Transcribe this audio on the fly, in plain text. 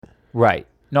Right.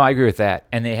 No, I agree with that.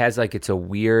 And it has it's a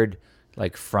weird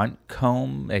front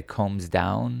comb. It combs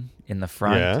down in the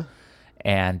front. Yeah.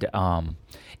 And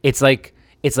it's like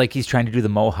he's trying to do the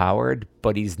Mo Howard,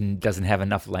 but he doesn't have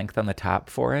enough length on the top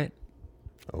for it.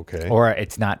 Okay. Or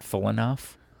it's not full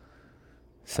enough.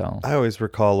 So I always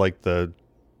recall the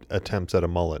attempts at a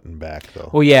mullet and back though.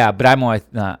 well, yeah, but I'm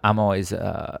always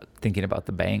thinking about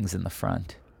the bangs in the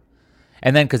front,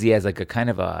 and then because he has a kind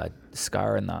of a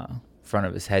scar in the front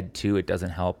of his head too, it doesn't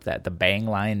help that the bang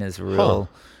line is real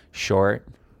short.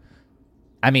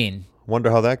 I mean, wonder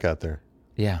how that got there.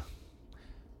 Yeah.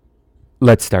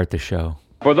 Let's start the show.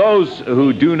 For those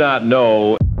who do not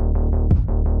know,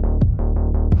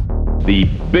 the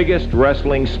biggest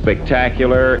wrestling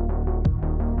spectacular,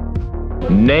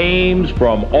 names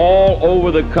from all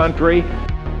over the country,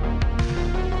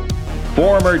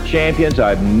 former champions.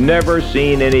 I've never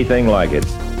seen anything like it.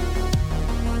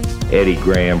 Eddie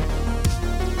Graham,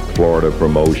 Florida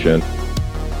Promotion,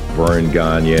 Vern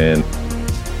Gagne,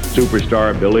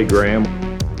 superstar Billy Graham,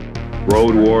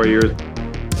 Road Warriors,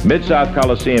 Mid-South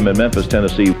Coliseum in Memphis,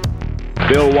 Tennessee,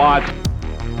 Bill Watts,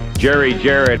 Jerry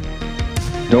Jarrett,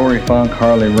 Dory Funk,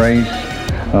 Harley Race,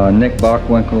 Nick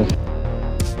Bockwinkel.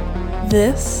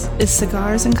 This is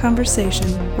Cigars and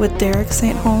Conversation with Derek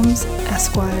St. Holmes,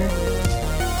 Esquire.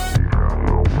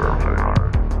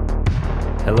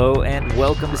 Hello and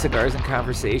welcome to Cigars and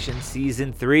Conversation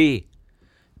Season 3.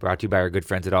 Brought to you by our good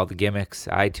friends at All the Gimmicks,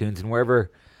 iTunes, and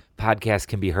wherever podcasts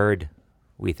can be heard,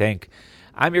 we think.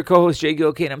 I'm your co-host, Jay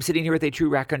Gilkey, and I'm sitting here with a true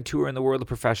raconteur in the world of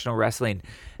professional wrestling.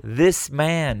 This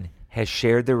man has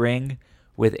shared the ring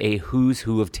with a who's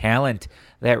who of talent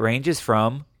that ranges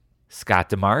from Scott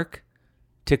DeMark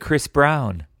to Chris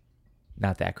Brown.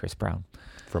 Not that Chris Brown.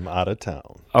 From out of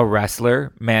town. A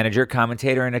wrestler, manager,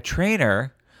 commentator, and a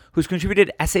trainer who's contributed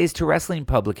essays to wrestling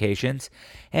publications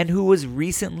and who was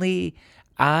recently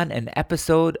on an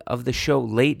episode of the show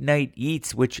Late Night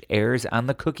Eats, which airs on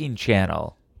the Cooking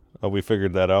Channel. Oh, we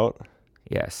figured that out?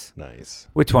 Yes. Nice.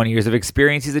 With 20 years of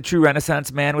experience, he's a true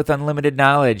Renaissance man with unlimited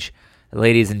knowledge.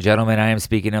 Ladies and gentlemen, I am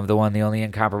speaking of the one, the only,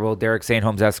 incomparable Derek St.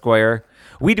 Holmes, Esquire.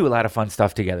 We do a lot of fun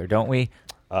stuff together, don't we?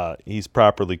 He's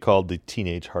properly called the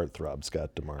teenage heartthrob,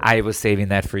 Scott DeMark. I was saving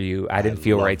that for you. I didn't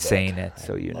feel right that. saying it,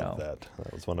 so you know. That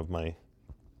was one of my,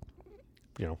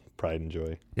 pride and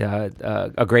joy. Yeah,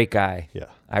 a great guy. Yeah.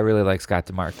 I really like Scott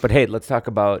DeMark. But hey, let's talk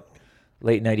about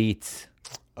Late Night Eats.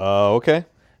 Okay.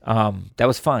 That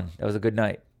was fun. That was a good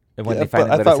night. And when Yeah, they finally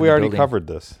but I let thought us in we the already building- covered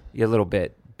this. Yeah, a little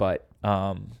bit, but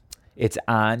it's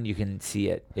on. You can see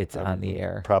it. It's on the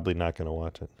air. Probably not going to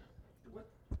watch it.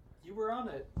 You were on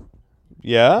it.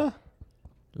 Yeah?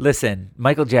 Listen,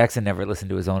 Michael Jackson never listened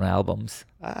to his own albums.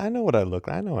 I know what I look.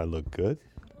 I know I look good.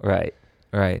 Right.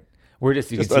 We're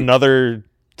just Another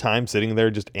time sitting there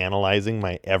just analyzing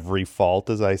my every fault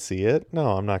as I see it.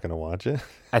 No, I'm not going to watch it.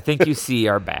 I think you see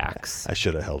our backs. I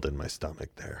should have held in my stomach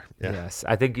there. Yeah. Yes,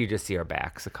 I think you just see our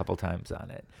backs a couple times on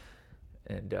it,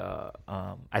 and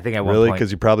I think at one Really? point,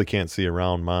 Because you probably can't see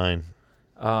around mine.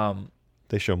 um,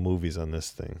 They show movies on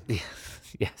this thing.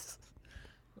 yes.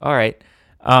 All right,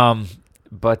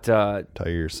 but Tire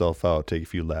yourself out. Take a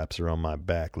few laps around my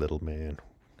back, little man.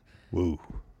 Woo.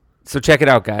 so check it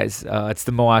out, guys. It's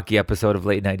the Milwaukee episode of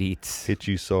Late Night Eats. Hit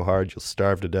you so hard you'll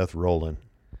starve to death rolling.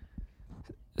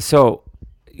 So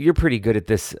you're pretty good at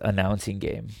this announcing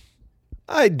game.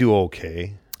 I do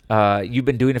okay. You've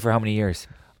been doing it for how many years?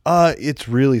 It's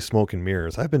really smoke and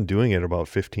mirrors. I've been doing it about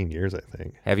 15 years, I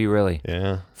think. Have you really?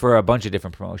 Yeah. For a bunch of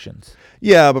different promotions.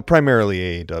 Yeah, but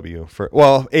primarily AEW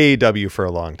for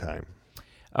a long time.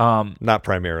 Not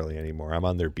primarily anymore. I'm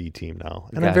on their B team now,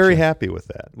 and I'm very Gotcha. happy with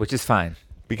that. Which is fine.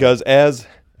 Because as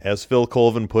Phil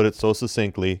Colvin put it so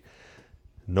succinctly,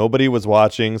 nobody was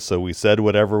watching, so we said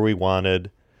whatever we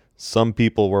wanted. Some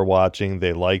people were watching,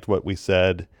 they liked what we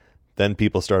said. Then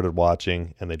people started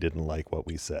watching, and they didn't like what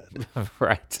we said.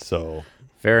 Right. So,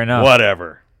 Fair enough.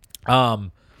 whatever.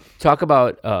 Talk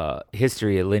about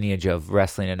history, a lineage of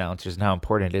wrestling announcers, and how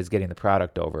important it is getting the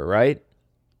product over, right?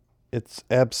 It's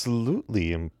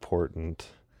absolutely important.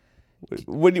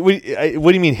 What do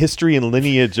you mean history and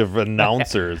lineage of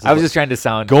announcers? I was just trying to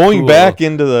sound going cool. back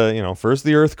into the, first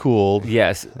the earth cooled.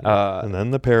 Yes. And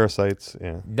then the parasites.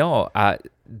 Yeah. No.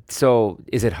 So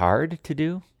is it hard to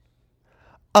do?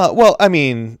 Well, I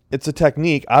mean, it's a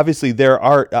technique. Obviously,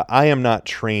 I am not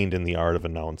trained in the art of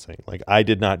announcing. Like, I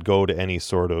did not go to any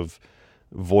sort of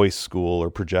voice school or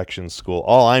projection school.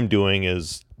 All I'm doing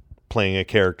is playing a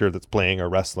character that's playing a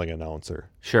wrestling announcer.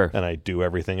 Sure. And I do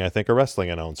everything I think a wrestling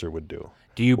announcer would do.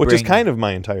 which is kind of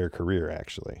my entire career,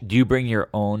 actually. Do you bring your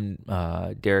own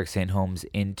Derek St. Holmes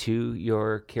into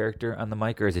your character on the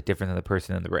mic, or is it different than the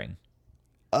person in the ring?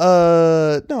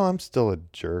 No, I'm still a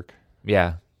jerk.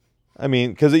 Yeah. I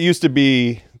mean, because it used to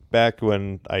be back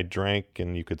when I drank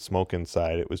and you could smoke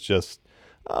inside, it was just,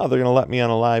 oh, they're going to let me on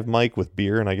a live mic with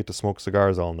beer and I get to smoke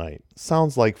cigars all night.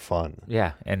 Sounds like fun.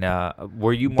 Yeah. And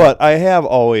were you more... But I have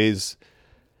always...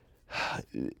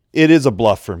 It is a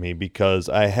bluff for me because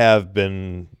I have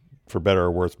been, for better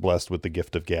or worse, blessed with the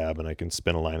gift of gab, and I can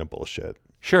spin a line of bullshit.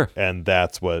 Sure. And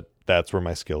that's where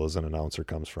my skill as an announcer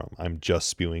comes from. I'm just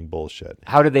spewing bullshit.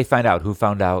 How did they find out? Who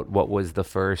found out? What was the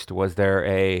first? Was there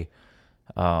a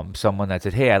someone that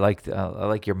said, "Hey, I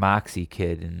like your Moxie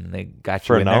kid," and they got you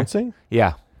for in announcing? There?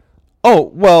 Yeah.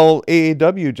 Oh, well,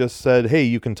 AAW just said, "Hey,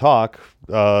 you can talk.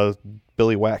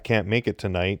 Billy Wack can't make it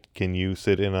tonight. Can you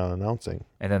sit in on announcing?"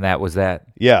 And then that was that.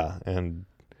 Yeah, and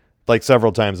like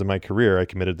several times in my career, I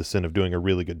committed the sin of doing a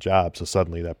really good job, so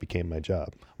suddenly that became my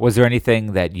job. Was there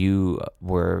anything that you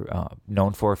were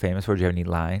known for, famous for? Did you have any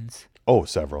lines? Oh,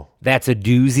 several. That's a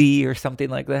doozy or something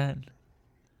like that?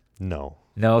 No.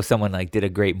 No, someone like did a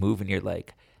great move and you're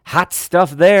like, hot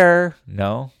stuff there.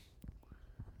 No?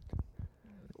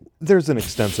 There's an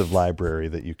extensive library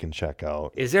that you can check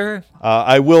out. Is there?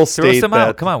 I will Throw state some that...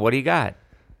 out. Come on, what do you got?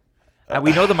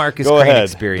 We know the Marcus Go Crane ahead.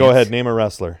 experience. Go ahead. Name a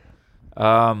wrestler.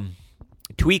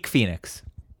 Tweak Phoenix.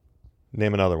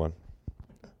 Name another one.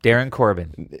 Darren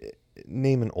Corbin.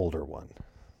 Name an older one.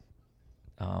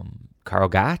 Carl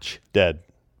Gotch. Dead.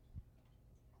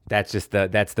 That's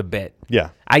the bit. Yeah.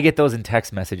 I get those in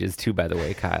text messages too, by the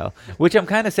way, Kyle, which I'm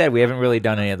kind of sad we haven't really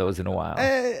done any of those in a while.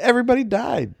 Everybody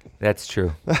died. That's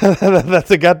true.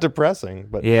 It got depressing.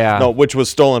 But yeah. No, which was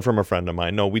stolen from a friend of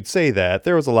mine. No, we'd say that.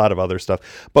 There was a lot of other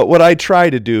stuff. But what I try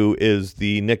to do is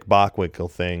the Nick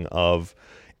Bockwinkel thing of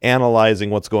analyzing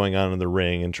what's going on in the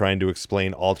ring and trying to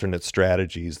explain alternate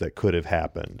strategies that could have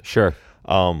happened. Sure.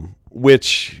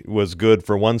 Which was good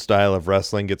for one style of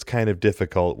wrestling. It's kind of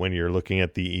difficult when you're looking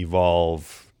at the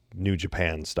Evolve New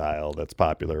Japan style that's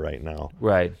popular right now.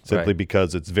 Right. Simply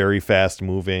because it's very fast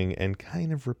moving and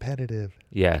kind of repetitive.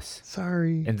 Yes.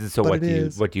 Sorry. And so what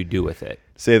do you do with it?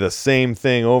 Say the same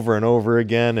thing over and over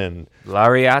again and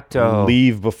Lariato.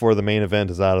 Leave before the main event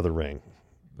is out of the ring.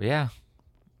 Yeah.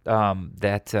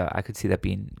 I could see that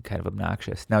being kind of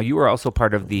obnoxious. Now, you were also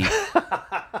part of the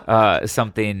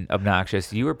something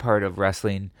obnoxious. You were part of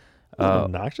wrestling.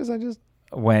 Obnoxious? I just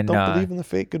don't believe in the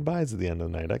fake goodbyes at the end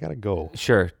of the night. I gotta go.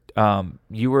 Sure.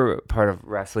 You were part of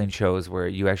wrestling shows where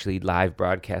you actually live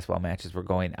broadcast while matches were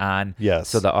going on. Yes.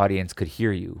 So the audience could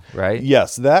hear you, right?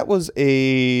 Yes, that was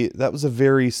a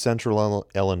very central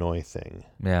Illinois thing.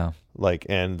 Yeah.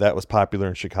 And that was popular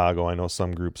in Chicago. I know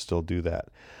some groups still do that.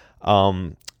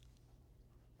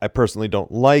 I personally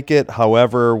don't like it.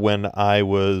 However, when I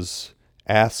was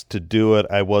asked to do it,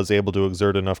 I was able to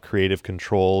exert enough creative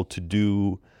control to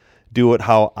do it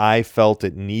how I felt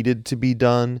it needed to be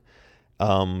done.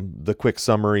 The quick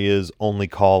summary is only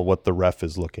call what the ref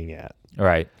is looking at.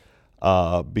 Right.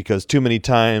 Because too many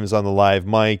times on the live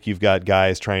mic, you've got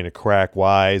guys trying to crack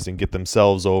wise and get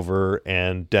themselves over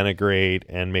and denigrate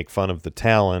and make fun of the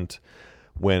talent,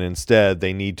 when instead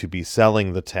they need to be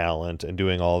selling the talent and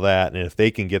doing all that. And if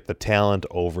they can get the talent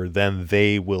over, then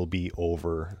they will be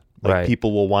over. Right.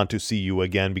 People will want to see you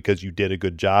again because you did a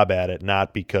good job at it,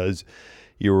 not because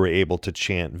you were able to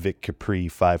chant Vic Capri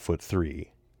 5'3".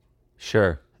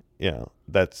 Sure. Yeah,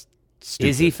 that's stupid.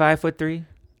 Is he 5'3"?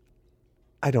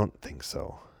 I don't think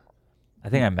so. I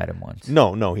think I met him once.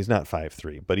 No, he's not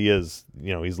 5'3", but he is,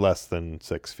 he's less than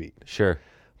 6 feet. Sure.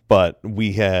 But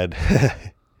we had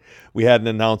an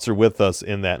announcer with us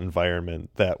in that environment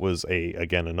that was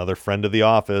another friend of the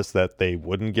office that they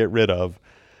wouldn't get rid of,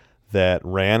 that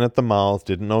ran at the mouth,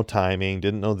 didn't know timing,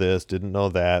 didn't know this, didn't know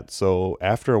that. So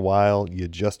after a while, you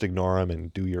just ignore him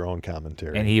and do your own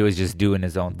commentary. And he was just doing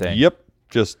his own thing. Yep.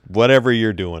 Just whatever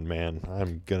you're doing, man.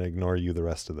 I'm going to ignore you the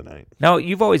rest of the night. Now,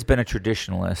 you've always been a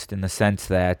traditionalist in the sense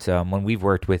that when we've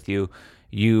worked with you,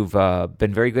 you've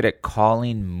been very good at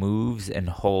calling moves and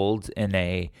holds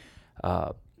in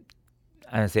of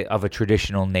a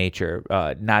traditional nature,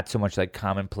 not so much like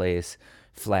commonplace,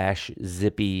 flash,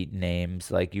 zippy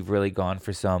names. Like you've really gone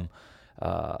for some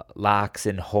locks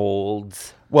and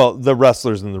holds. Well, the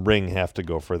wrestlers in the ring have to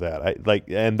go for that.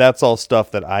 And that's all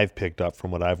stuff that I've picked up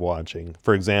from what I've watching.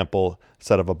 For example,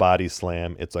 instead of a body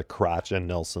slam, it's a crotch and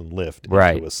Nelson lift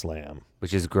into a slam.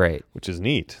 Which is great. Which is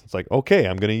neat. It's like, okay,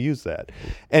 I'm going to use that.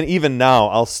 And even now,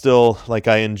 I'll still,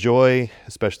 I enjoy,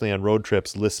 especially on road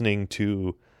trips, listening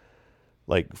to,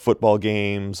 like football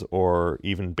games or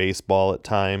even baseball at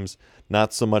times.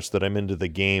 Not so much that I'm into the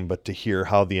game, but to hear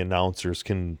how the announcers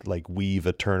can like weave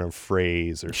a turn of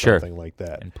phrase or something like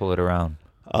that. And pull it around.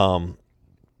 Do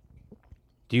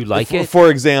you like it?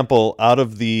 For example, out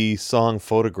of the song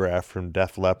Photograph from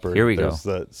Def Leppard, Here we go.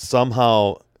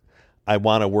 Somehow I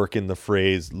want to work in the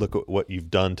phrase, look at what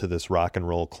you've done to this rock and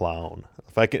roll clown.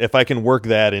 If I can work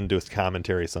that into his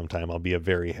commentary sometime, I'll be a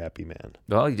very happy man.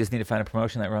 Well, you just need to find a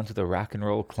promotion that runs with a rock and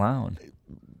roll clown.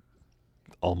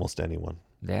 Almost anyone.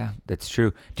 Yeah, that's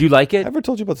true. Do you like it? Ever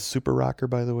told you about the Super Rocker,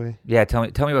 by the way? Yeah, tell me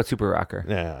about Super Rocker.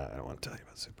 Nah, I don't want to tell you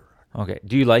about Super Rocker. Okay.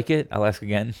 Do you like it? I'll ask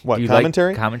again. What, Do you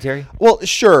commentary? Like commentary? Well,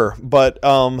 sure, but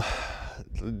I'm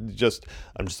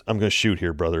gonna shoot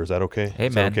here, brother. Is that okay? Hey,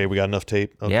 Is that man. okay, we got enough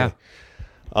tape. Okay. Yeah.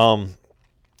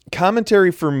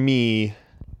 Commentary for me,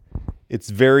 it's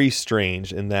very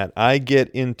strange in that I get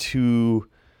into,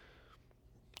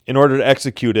 in order to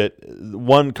execute it,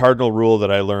 one cardinal rule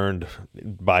that I learned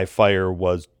by fire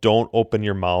was don't open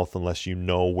your mouth unless you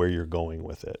know where you're going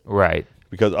with it. Right.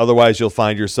 Because otherwise you'll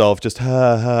find yourself just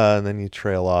ha ha, and then you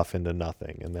trail off into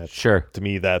nothing. And that's, Sure. to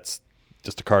me, that's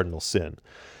just a cardinal sin.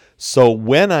 So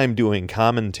when I'm doing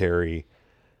commentary,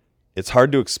 it's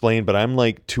hard to explain, but I'm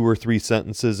like 2 or 3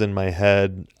 sentences in my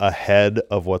head ahead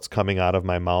of what's coming out of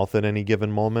my mouth at any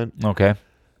given moment. Okay.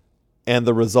 And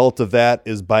the result of that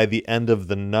is by the end of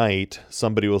the night,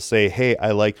 somebody will say, hey,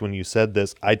 I liked when you said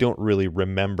this. I don't really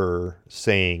remember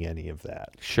saying any of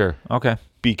that. Sure. Okay.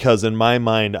 Because in my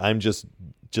mind, I'm just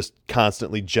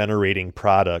constantly generating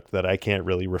product that I can't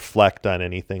really reflect on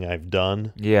anything I've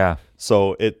done. Yeah.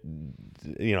 So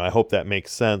I hope that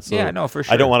makes sense. So Yeah, no, for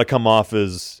sure. I don't want to come off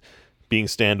as being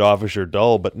standoffish or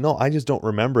dull, but no, I just don't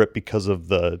remember it because of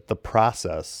the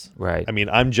process. Right. I mean,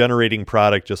 I'm generating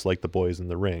product just like the boys in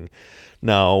the ring.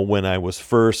 Now, when I was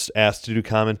first asked to do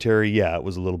commentary, yeah, it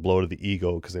was a little blow to the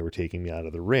ego because they were taking me out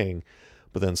of the ring.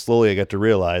 But then slowly I got to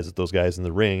realize that those guys in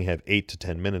the ring have 8 to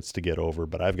 10 minutes to get over,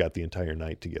 but I've got the entire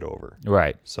night to get over.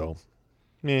 Right. So,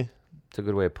 It's a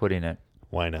good way of putting it.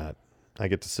 why not? I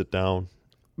get to sit down.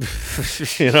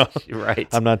 Right.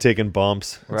 I'm not taking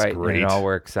bumps. It's Right. great. And it all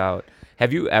works out.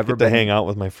 Have you ever Get to been hang out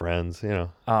with my friends,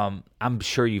 I'm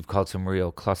sure you've called some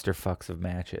real clusterfucks of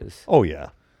matches. Oh, yeah.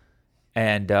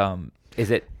 And do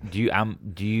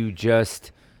you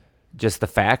just the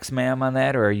facts, ma'am, on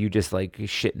that, or are you just like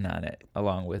shitting on it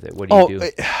along with it? What do you do?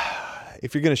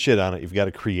 If you're going to shit on it, you've got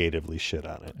to creatively shit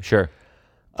on it. Sure.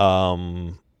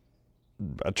 A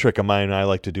trick of mine I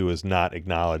like to do is not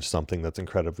acknowledge something that's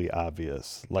incredibly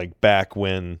obvious. Like back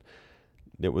when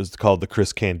it was called the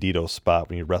Chris Candido spot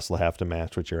when you wrestle half the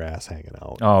match with your ass hanging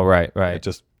out. Oh, right. It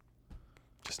just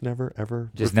never,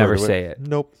 ever. Just refer never to say it.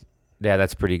 Nope. Yeah,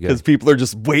 that's pretty good. Because people are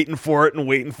just waiting for it,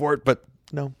 but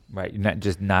no. Right. You're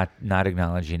not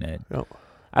acknowledging it. No.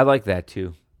 I like that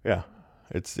too. Yeah.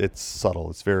 It's subtle.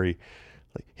 It's very,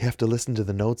 like, you have to listen to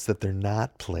the notes that they're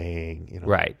not playing.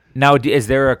 Right. Now, is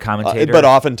there a commentator? But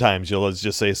oftentimes you'll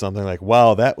just say something like,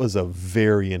 wow, that was a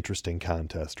very interesting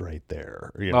contest right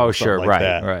there. Sure. Like right.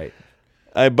 that.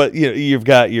 Right. But you've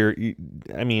got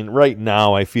right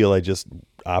now I feel I just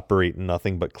operate in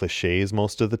nothing but cliches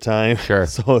most of the time. Sure.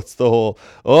 So it's the whole,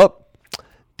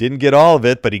 didn't get all of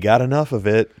it, but he got enough of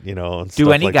it, and Do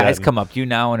stuff any like guys that. come up to you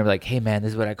now and are like, hey, man,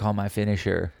 this is what I call my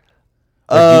finisher?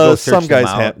 Or do you go search Some them guys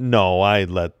out? have. No, I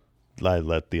let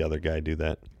the other guy do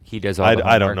that. He does all the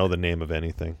I don't homework? know the name of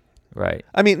anything. Right.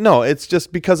 I mean, no, it's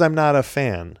just because I'm not a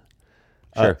fan.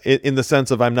 Sure. In the sense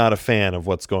of I'm not a fan of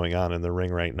what's going on in the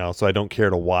ring right now, so I don't care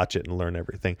to watch it and learn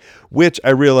everything, which I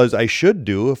realize I should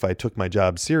do if I took my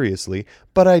job seriously,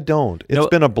 but I don't. It's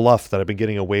been a bluff that I've been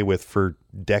getting away with for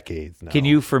decades now. Can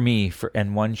you,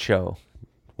 in one show,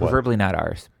 preferably not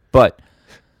ours, but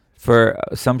for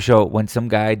some show, when some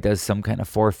guy does some kind of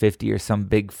 450 or some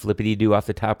big flippity-do off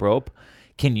the top rope,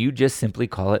 can you just simply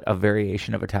call it a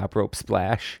variation of a top rope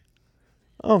splash?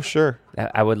 Oh, sure.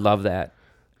 I would love that.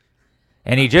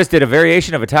 And he just did a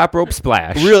variation of a top rope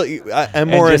splash. Really, I'm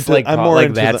more just into. I'm more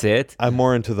into. That's it. I'm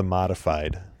more into the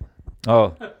modified.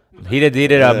 Oh, he did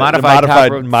a The modified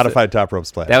top rope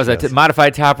splash. That was yes. a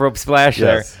modified top rope splash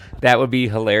Yes. there. That would be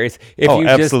hilarious. If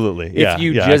absolutely. If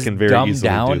you I just can very dumb easily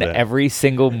do down that. every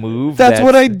single move. That's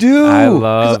what I do. I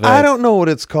love it. I don't know what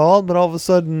it's called, but all of a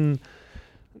sudden,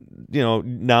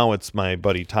 now it's my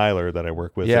buddy Tyler that I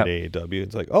work with at AEW.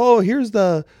 It's like, here's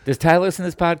the. Does Tyler listen to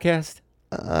this podcast?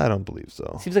 I don't believe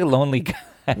so. Seems like a lonely guy.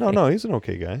 No, he's an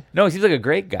okay guy. No, he seems like a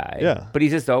great guy. Yeah. But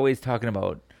he's just always talking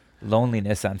about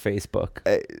loneliness on Facebook.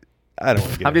 I don't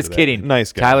want to get I'm just into that. kidding.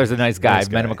 Nice guy. Tyler's a nice guy. Nice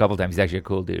I've met him guy. a couple times. He's actually a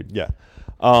cool dude. Yeah.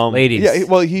 Ladies. Yeah,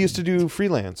 well, he used to do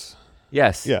freelance.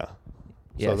 Yes. Yeah. So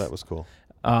Yes. that was cool.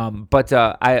 But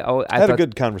I had thought, a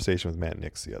good conversation with Matt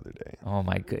Nix the other day. Oh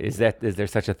my god, is there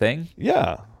such a thing?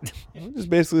 Yeah. I just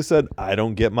basically said, I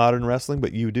don't get modern wrestling,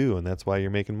 but you do, and that's why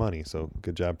you're making money. So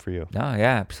good job for you. No,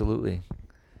 yeah, absolutely.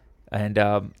 And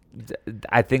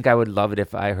I think I would love it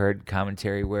if I heard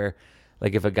commentary where,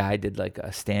 like, if a guy did like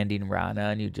a standing Rana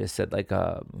and you just said like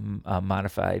a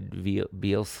modified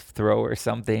Beals throw or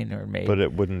something, or maybe, But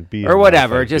it wouldn't be or a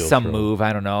whatever, modified just Beal some throw. move.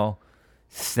 I don't know.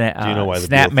 Do you know why the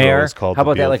snap Beal throw mare? is called How the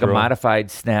about that, Beal like a throw? modified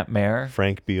snap mare?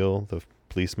 Frank Beal, the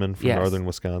policeman from Yes. northern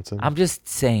Wisconsin, I'm just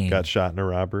saying. got shot in a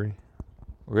robbery.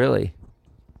 Really?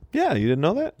 Yeah, you didn't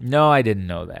know that? No, I didn't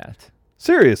know that.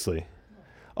 Seriously?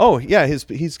 Oh yeah,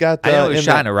 he's got. I know he was in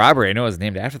shot that- in a robbery. I know it was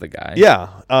named after the guy.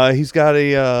 Yeah, he's got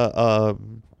a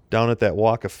down at that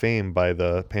Walk of Fame by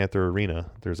the Panther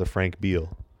Arena. There's a Frank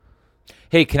Beal.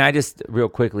 Hey, can I just real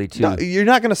quickly too? No, you're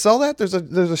not going to sell that? There's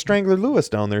a Strangler Lewis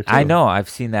down there too. I know. I've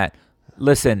seen that.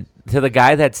 Listen, to the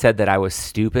guy that said that I was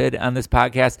stupid on this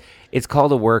podcast, it's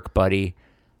called a work, buddy.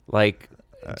 Like,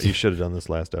 You should have done this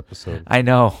last episode. I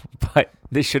know, but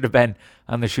this should have been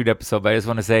on the shoot episode. But I just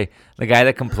want to say, the guy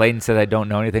that complained and said I don't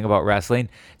know anything about wrestling,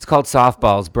 it's called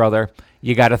softballs, brother.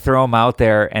 You got to throw them out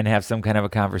there and have some kind of a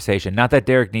conversation. Not that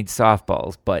Derek needs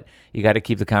softballs, but you got to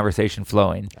keep the conversation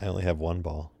flowing. I only have one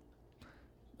ball.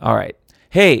 All right.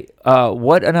 Hey,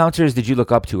 what announcers did you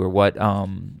look up to, or what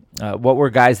were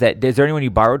guys that? Is there anyone you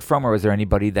borrowed from, or was there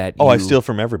anybody that? Oh, I you- steal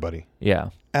from everybody. Yeah.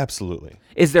 Absolutely.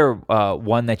 Is there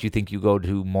one that you think you go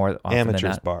to more often than Amateurs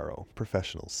not? borrow,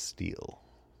 professionals steal.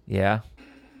 Yeah.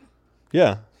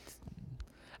 Yeah.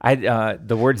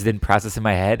 The words didn't process in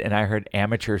my head, and I heard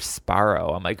Amateur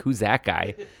Sparrow. I'm like, who's that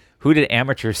guy? Who did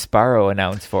Amateur Sparrow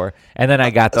announce for? And then I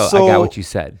got I got what you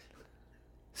said.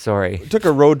 Sorry. Took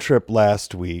a road trip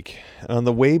last week. On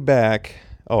the way back,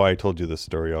 I told you this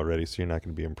story already, so you're not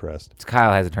going to be impressed.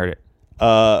 Kyle hasn't heard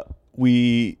it.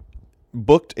 We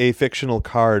booked a fictional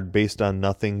card based on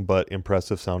nothing but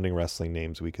impressive sounding wrestling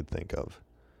names we could think of.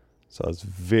 So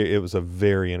it was a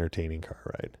very entertaining car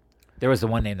ride. There was the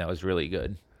one name that was really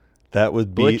good. That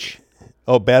would be Butch.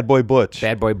 Bad Boy Butch.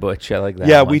 Bad Boy Butch. I like that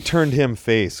Yeah, one. we turned him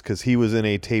face because he was in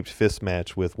a taped fist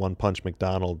match with One Punch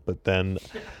McDonald. But then,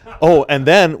 and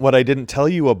then what I didn't tell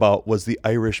you about was the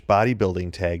Irish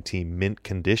bodybuilding tag team Mint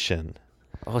Condition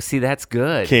Oh, see, that's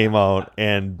good. came out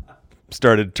and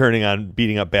started turning on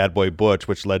beating up Bad Boy Butch,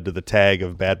 which led to the tag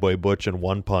of Bad Boy Butch and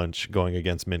One Punch going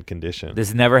against Mint Condition.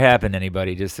 This never happened to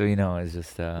anybody, just so you know. It's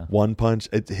just, One Punch,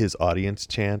 his audience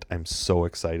chant. I'm so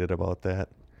excited about that.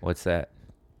 what's that?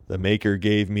 The maker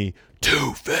gave me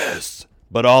 2 fists,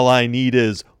 but all I need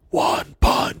is 1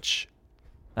 punch.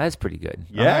 That's pretty good.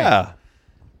 All right. Yeah.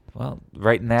 Well,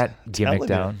 writing that gimmick telling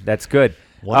down. That's good.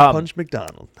 One punch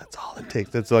McDonald. That's all it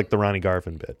takes. That's like the Ronnie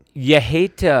Garvin bit. You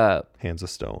hate to Hands of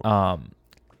stone.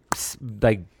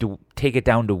 take it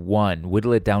down to one,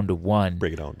 whittle it down to one.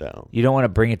 Bring it on down. You don't want to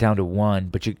bring it down to one,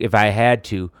 but if I had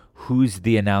to, who's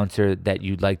the announcer that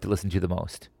you'd like to listen to the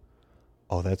most?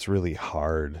 Oh, that's really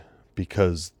hard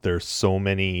because there's so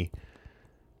many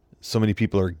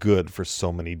people are good for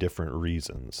so many different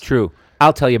reasons. True.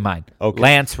 I'll tell you mine. Okay.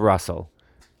 Lance Russell.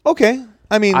 Okay.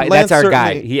 I mean, That's Lance our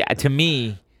guy. certainly- To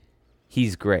me,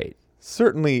 he's great.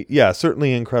 Certainly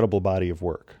incredible body of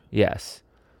work. Yes.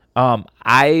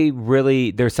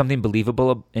 There's something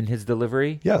believable in his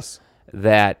delivery. Yes.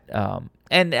 That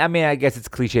and I mean, I guess it's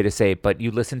cliche to say, but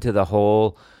you listen to the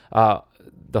whole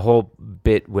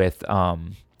bit with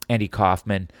Andy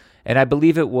Kaufman, and I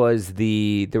believe there was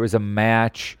a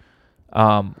match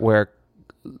where Are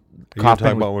you Kaufman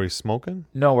talking about where he's smoking?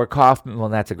 where Kaufman, well,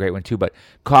 that's a great one too, but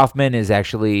Kaufman is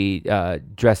actually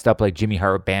dressed up like Jimmy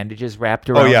Hart with bandages wrapped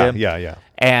around him. Yeah.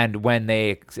 And when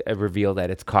they reveal that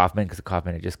it's Kaufman, because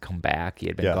Kaufman had just come back, he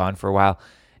had been gone for a while,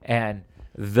 and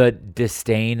the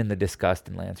disdain and the disgust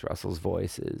in Lance Russell's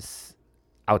voice is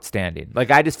outstanding. Like,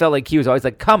 I just felt like he was always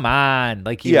like, "Come on!"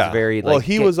 Like he was very like. Well,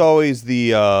 he was always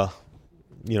the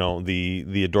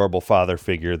the adorable father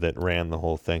figure that ran the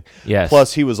whole thing. Yes.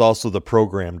 Plus, he was also the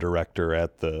program director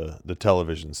at the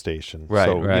television station. Right,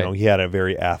 So right. he had a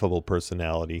very affable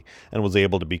personality and was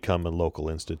able to become a local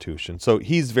institution. So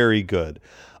he's very good.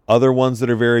 Other ones that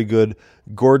are very good,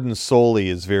 Gordon Soley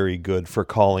is very good for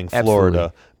calling Florida.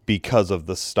 Absolutely. Because of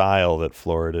the style that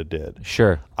Florida did.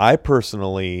 Sure. I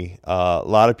personally, a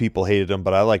lot of people hated him,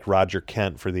 but I like Roger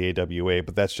Kent for the AWA,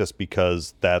 but that's just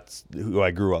because that's who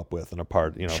I grew up with and a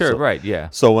part, Sure. So, Right. Yeah.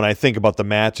 So when I think about the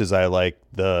matches, I like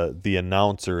the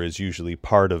announcer is usually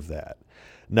part of that.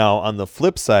 Now, on the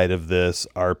flip side of this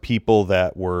are people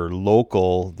that were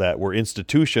local, that were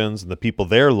institutions, and the people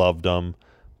there loved them,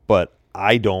 but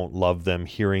I don't love them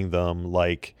hearing them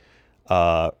like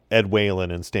Ed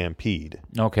Whalen in Stampede.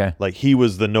 Okay. Like, he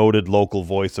was the noted local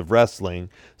voice of wrestling,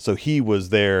 so he was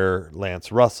their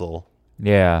Lance Russell,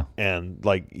 Yeah. and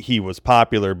like he was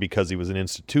popular because he was an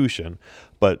institution.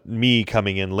 But me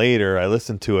coming in later, I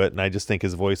listened to it and I just think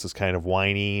his voice was kind of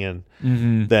whiny, and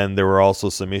then there were also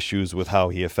some issues with how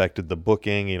he affected the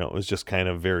booking. You know, it was just kind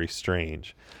of very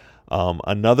strange.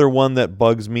 Another one that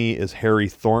bugs me is Harry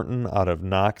Thornton out of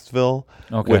Knoxville,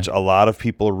 which a lot of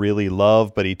people really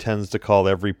love, but he tends to call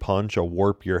every punch a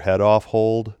warp your head off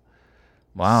hold.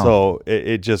 Wow. So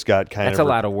it just got kind of... That's a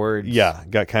lot of words. Yeah,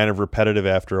 got kind of repetitive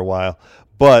after a while.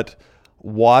 But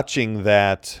watching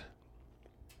that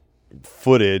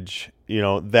footage, you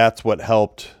know, that's what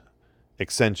helped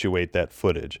accentuate that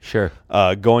footage. Sure.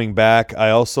 Going back,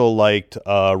 I also liked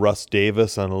Russ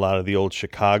Davis on a lot of the old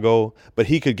Chicago, but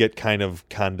he could get kind of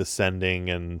condescending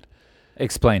and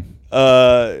Explain.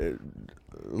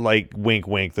 like wink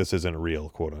wink, this isn't real,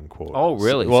 quote unquote. Oh,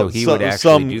 really? So he would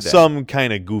actually do that. Some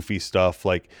kind of goofy stuff,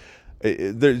 like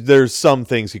there's some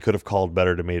things he could have called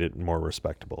better to make it more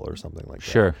respectable or something like that.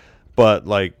 Sure. But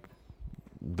like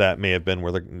that may have been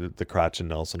where the Crotch and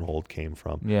Nelson hold came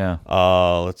from. Yeah.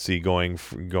 Let's see, going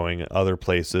other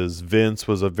places. Vince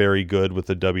was a very good with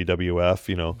the WWF,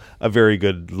 you know, a very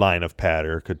good line of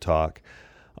patter, could talk.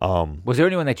 Was there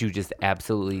anyone that you just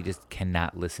absolutely just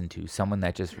cannot listen to? Someone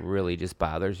that just really just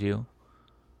bothers you?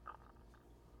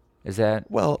 Is that?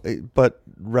 Well, but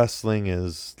wrestling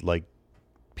is like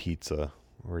pizza,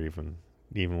 or even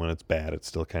when it's bad, it's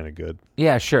still kind of good.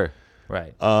 Yeah, sure.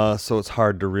 Right. So it's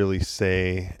hard to really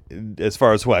say as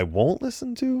far as who I won't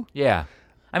listen to. Yeah.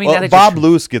 I mean, Well, Bob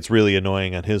Luce gets really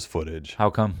annoying on his footage. How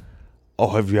come? Oh,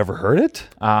 have you ever heard it?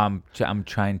 I'm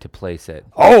trying to place it.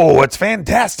 Oh, it's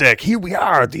fantastic. Here we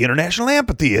are at the International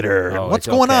Amphitheater. Oh, What's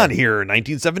it's going okay. on here?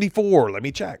 1974. Let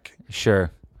me check.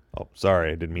 Sure. Oh,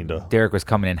 sorry. I didn't mean to... Derek was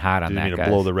coming in hot on Didn't that, mean to guys.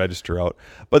 blow the register out.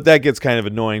 But that gets kind of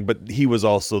annoying. But he was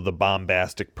also the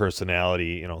bombastic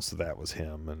personality, you know, so that was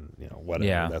him. And, you know, whatever.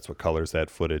 Yeah. That's what colors that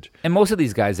footage. And most of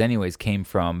these guys anyways came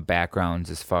from backgrounds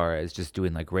as far as just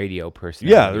doing like radio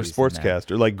personalities. Yeah, they're and that.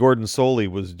 sportscaster. Like Gordon Soley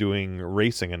was doing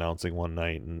racing announcing one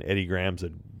night, and Eddie Graham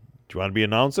said, "Do you want to be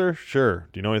an announcer? Sure.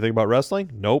 Do you know anything about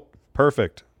wrestling? Nope.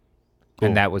 Perfect." Cool.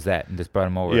 And that was that, and just brought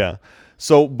him over. Yeah.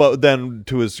 So, but then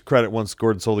to his credit, once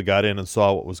Gordon Soley got in and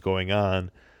saw what was going on,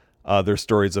 there's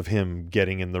stories of him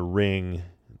getting in the ring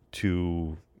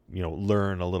to, you know,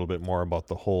 learn a little bit more about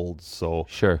the holds. So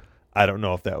Sure. I don't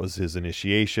know if that was his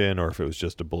initiation or if it was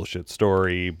just a bullshit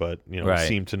story, but, you know, Right. he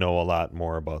seemed to know a lot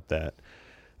more about that.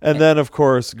 And then, of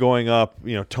course, going up,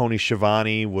 you know, Tony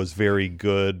Schiavone was very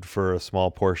good for a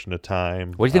small portion of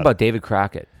time. What do you think about David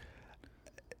Crockett?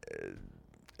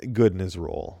 Good in his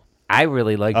role. I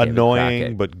really like David Annoying,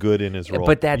 Crockett. but good in his role.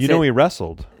 But that's you know, it. he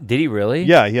wrestled. Did he really?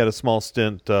 Yeah, he had a small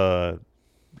stint,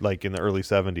 like in the early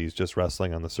 70s, just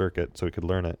wrestling on the circuit so he could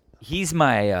learn it. He's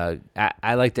my,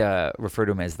 I like to refer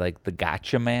to him as like the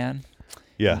gotcha man.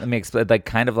 Yeah. Let me explain, like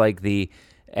kind of like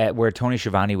where Tony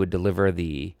Schiavone would deliver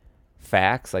the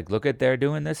facts, like, look at, they're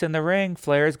doing this in the ring,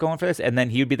 Flair's going for this, and then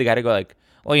he would be the guy to go like,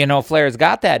 well, you know, Flair's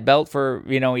got that belt for,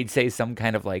 you know, he'd say some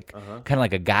kind of like, kind of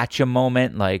like a gotcha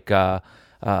moment, like,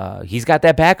 he's got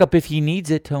that backup if he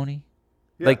needs it, Tony.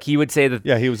 Yeah. Like he would say that.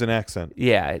 Yeah, he was an accent.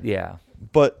 Yeah.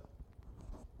 But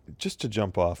just to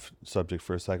jump off subject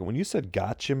for a second, when you said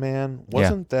gotcha man,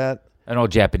 wasn't that... An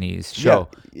old Japanese show.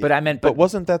 Yeah, but I meant, but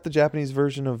wasn't that the Japanese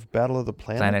version of Battle of the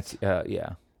Planets?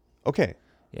 Yeah. Okay.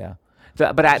 Yeah.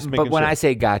 But when I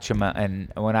say gotcha man,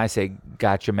 and when I say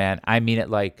gotcha man, I mean it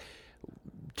like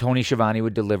Tony Schiavone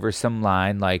would deliver some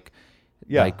line like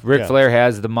Ric Flair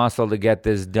has the muscle to get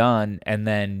this done, and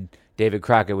then David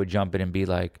Crockett would jump in and be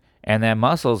like, and that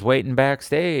muscle's waiting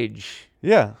backstage.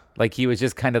 Yeah. Like he was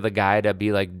just kind of the guy to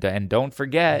be like, and don't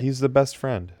forget. He's the best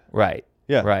friend. Right.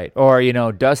 Yeah. Right. Or, you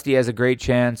know, Dusty has a great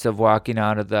chance of walking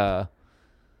out of the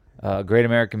Great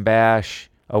American Bash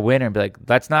a winner and be like,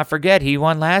 let's not forget he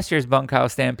won last year's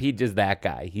Bunkhouse Stampede. Just that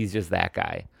guy. He's just that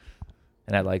guy.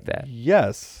 And I like that.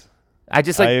 Yes. I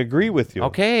agree with you.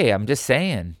 Okay, I'm just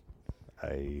saying.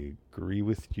 I agree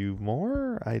with you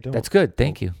more. I don't. That's good.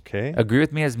 Thank you. Okay. Agree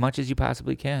with me as much as you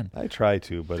possibly can. I try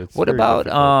to, but it's What very about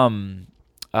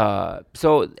difficult.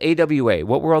 so AWA?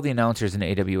 What were all the announcers in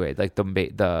AWA? Like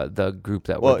the group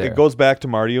that Well, were there? it goes back to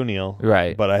Marty O'Neill,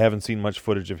 Right. But I haven't seen much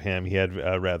footage of him. He had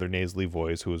a rather nasally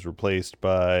voice, who was replaced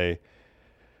by.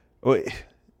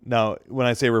 Now, when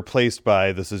I say replaced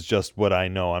by, this is just what I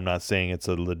know. I'm not saying it's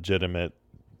a legitimate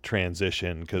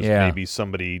transition because maybe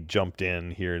somebody jumped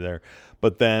in here or there.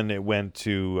 But then it went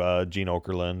to Gene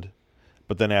Okerlund.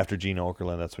 But then after Gene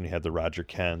Okerlund, that's when you had the Roger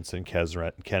Kents and Ken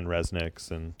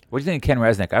Resnicks. And What do you think of Ken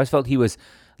Resnick? I always felt he was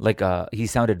he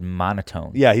sounded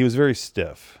monotone. yeah, he was very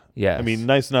stiff. Yeah. I mean,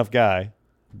 nice enough guy,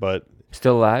 but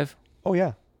Still alive? oh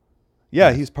yeah.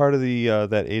 Yeah, he's part of the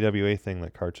that AWA thing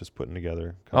that Karch is putting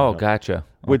together. coming Oh, up. gotcha.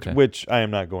 Which Okay. which I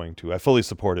am not going to. I fully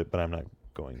support it, but I'm not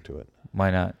going to it.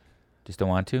 Why not? Just don't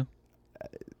want to?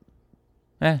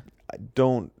 I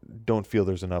don't feel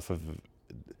there's enough of.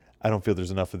 I don't feel there's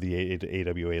enough of the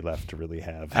AWA left to really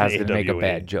have. I was an gonna make a AWA.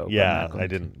 bad joke. I'm Yeah, not going I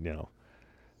to. didn't.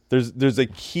 There's a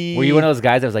key. Were you one of those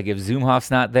guys that was like, if Zumhoff's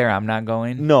not there, I'm not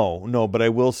going? No, but I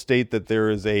will state that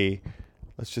there is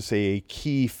let's just say a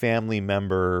key family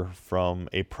member from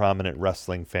a prominent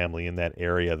wrestling family in that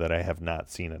area that I have not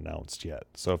seen announced yet.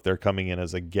 So if they're coming in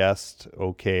as a guest,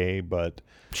 okay, but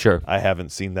Sure. I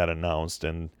haven't seen that announced.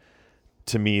 And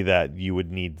to me, that you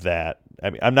would need that. I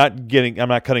mean, I'm not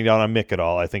cutting down on Mick at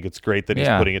all. I think it's great that he's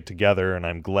Yeah. putting it together, and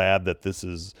I'm glad that this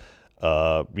is,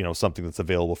 something that's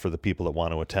available for the people that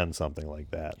want to attend something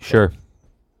like that. But Sure.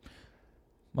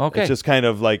 Okay. it's just kind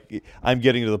of like I'm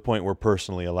getting to the point where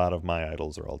personally a lot of my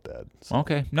idols are all dead. So.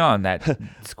 Okay. No, I'm that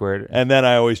squared. And then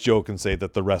I always joke and say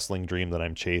that the wrestling dream that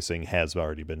I'm chasing has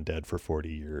already been dead for 40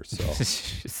 years. So,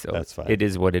 So that's fine. It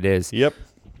is what it is. yep.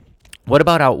 What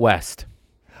about out west?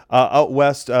 Out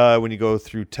west, when you go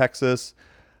through Texas,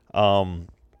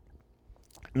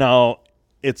 now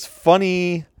it's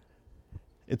funny.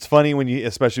 It's funny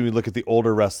especially when you look at the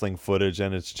older wrestling footage,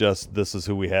 and it's just this is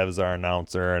who we have as our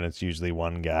announcer, and it's usually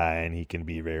one guy, and he can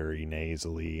be very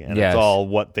nasally, and Yes. it's all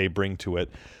what they bring to it.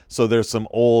 So there's some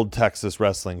old Texas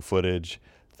wrestling footage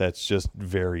that's just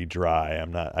very dry.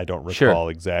 I don't recall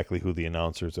Sure. exactly who the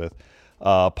announcer's with.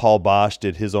 Paul Bosch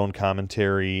did his own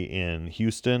commentary in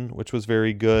Houston, which was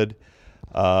very good.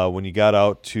 When you got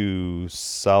out to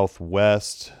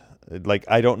Southwest, like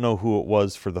I don't know who it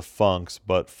was for the Funks,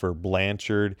 but for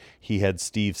Blanchard, he had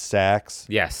Steve Sachs,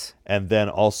 Yes. and then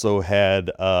also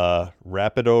had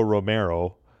Rapido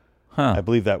Romero, Huh. I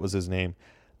believe that was his name,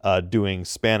 doing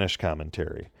Spanish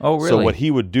commentary. Oh, So really? what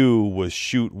he would do was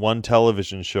shoot one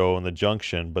television show in the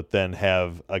Junction, but then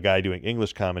have a guy doing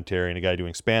English commentary and a guy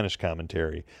doing Spanish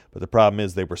commentary. But the problem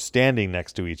is they were standing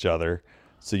next to each other,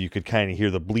 so you could kind of hear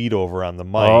the bleed over on the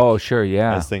mic Oh, sure.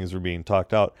 Yeah. as things were being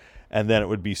talked out. And then it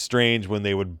would be strange when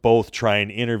they would both try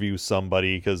and interview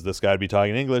somebody because this guy would be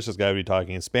talking English, this guy would be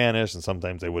talking in Spanish, and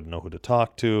sometimes they wouldn't know who to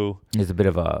talk to. It's a bit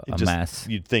of a It just- mess.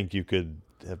 You'd think you could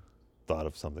have thought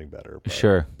of something better. But,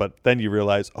 Sure. But then you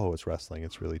realize, oh, it's wrestling.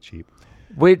 It's really cheap.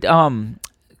 Wait,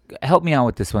 help me out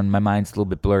with this one. My mind's a little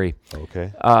bit blurry.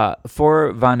 Okay.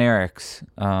 For Von Erichs,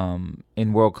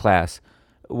 in World Class,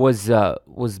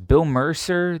 was Bill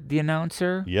Mercer the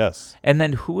announcer? Yes. And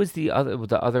then who was the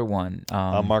other one?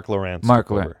 Mark Lawrence. Mark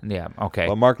took over. Yeah. Okay.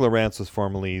 Well, Mark Lawrence was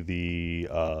formerly the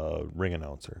ring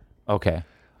announcer. Okay.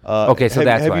 Okay, so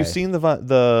that's have why. you seen the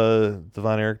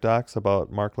Von Erich docs about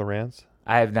Mark Lawrence?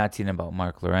 I have not seen about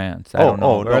Mark Lawrence. I Oh, don't know.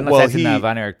 oh, Or no. unless Well, I've seen the he-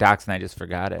 Von Erich docs and I just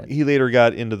forgot it. He later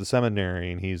got into the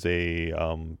seminary, and he's a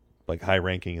like high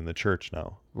ranking in the church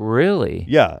now. Really?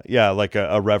 Yeah, like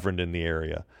a reverend in the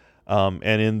area. And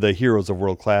in the Heroes of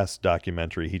World Class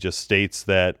documentary, he just states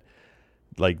that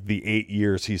like the 8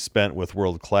 years he spent with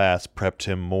World Class prepped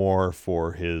him more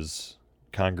for his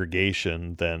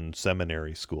congregation than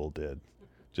seminary school did.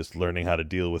 Just learning how to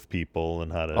deal with people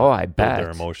and how to I build bet. their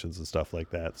emotions and stuff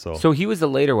like that. So he was the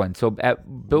later one. So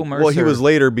at Bill Mercer. Well, he was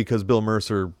later because Bill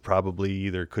Mercer probably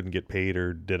either couldn't get paid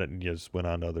or didn't, just went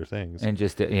on to other things. And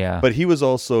just yeah. But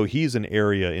he's an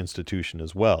area institution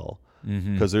as well,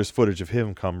 because there's footage of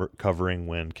him covering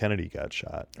when Kennedy got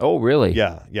shot. Oh, really?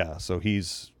 Yeah. So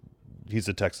he's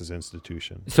a Texas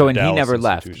institution. So a and he Dallas never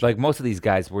left. institution. Like most of these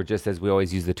guys were just, as we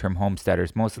always use the term,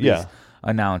 homesteaders. Most of these Yeah.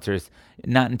 announcers,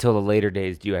 not until the later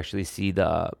days do you actually see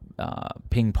the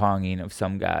ping ponging of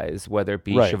some guys, whether it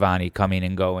be Right. Shivani coming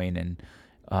and going and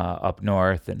up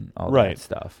north and all Right. that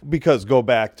stuff. Because going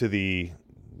back to the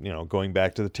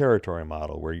territory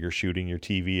model where you're shooting your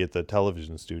TV at the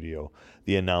television studio,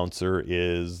 the announcer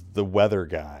is the weather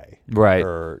guy, Right.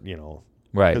 Or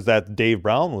Right. because that Dave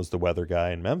Brown was the weather guy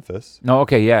in Memphis. No.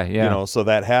 Okay. Yeah. So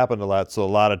that happened a lot. So a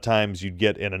lot of times you'd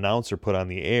get an announcer put on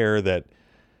the air that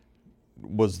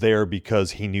was there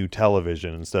because he knew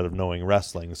television instead of knowing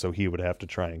wrestling, so he would have to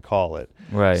try and call it.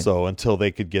 Right. So until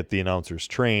they could get the announcers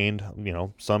trained,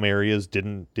 some areas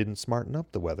didn't smarten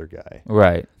up the weather guy.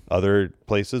 Right. Other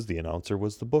places, the announcer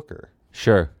was the booker.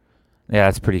 Sure. Yeah,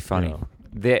 that's pretty funny.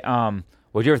 know.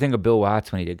 What'd you ever think of Bill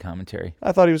Watts when he did commentary?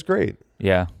 I thought he was great.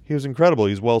 Yeah. He was incredible.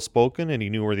 He's well spoken, and he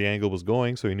knew where the angle was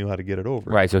going, so he knew how to get it over.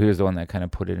 Right. So he was the one that kind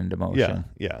of put it into motion.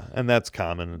 Yeah, and that's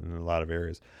common in a lot of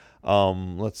areas.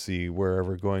 Let's see,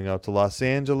 wherever going out to Los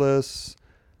Angeles.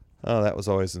 Oh, that was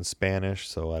always in Spanish,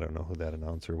 so I don't know who that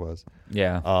announcer was.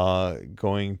 Yeah.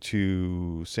 Going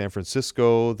to San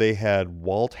Francisco, they had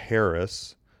Walt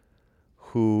Harris,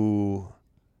 who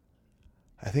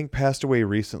I think passed away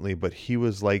recently, but he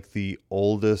was like the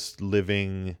oldest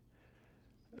living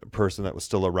person that was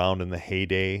still around in the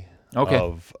heyday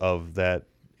of that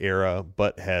era,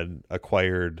 but had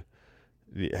acquired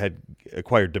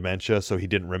dementia, so he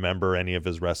didn't remember any of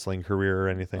his wrestling career or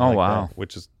anything that,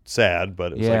 which is sad,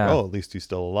 but it was like, at least he's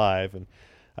still alive. And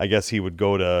I guess he would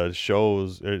go to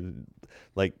shows,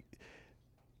 like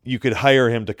you could hire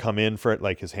him to come in for it,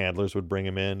 like his handlers would bring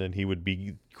him in, and he would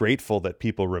be grateful that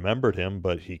people remembered him,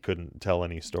 but he couldn't tell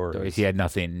any stories. He had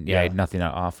nothing. He had nothing to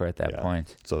offer at that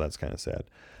point. So that's kind of sad.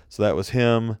 So that was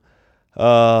him.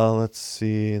 Let's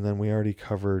see, and then we already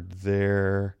covered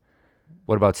there.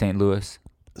 What about St. Louis?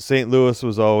 St. Louis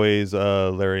was always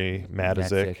Larry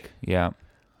Matuszek. Yeah.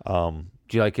 Do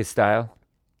you like his style?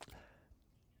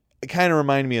 It kind of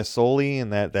reminded me of Sully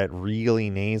and that really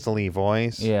nasally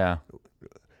voice. Yeah.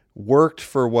 Worked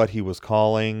for what he was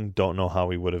calling. Don't know how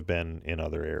he would have been in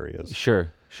other areas.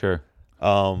 Sure.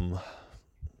 Actually...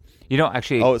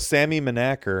 Oh, Sammy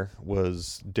Menaker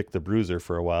was Dick the Bruiser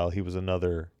for a while. He was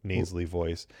another nasally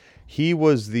voice. He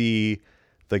was the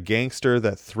gangster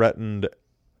that threatened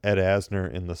Ed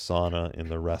Asner in the sauna in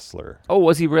The Wrestler. Oh,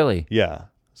 was he really? Yeah.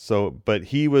 So, but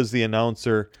he was the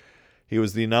announcer. He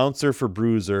was the announcer for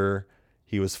Bruiser.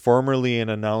 He was formerly an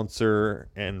announcer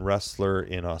and wrestler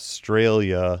in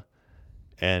Australia,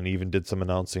 and even did some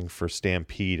announcing for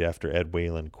Stampede after Ed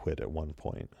Whalen quit at one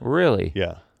point. Really?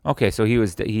 Yeah. Okay, so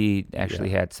he actually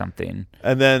had something.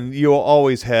 And then you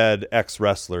always had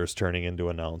ex-wrestlers turning into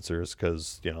announcers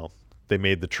because, they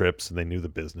made the trips and they knew the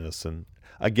business. And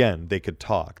again, they could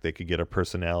talk. They could get a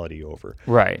personality over.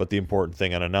 Right. But the important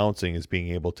thing on announcing is being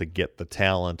able to get the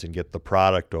talent and get the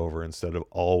product over instead of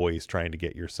always trying to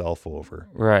get yourself over.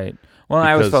 Right. Well, because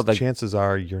I always felt like chances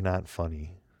are you're not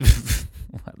funny.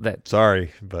 That.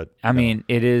 Sorry, but I mean,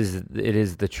 it is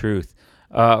the truth.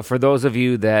 For those of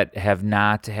you that have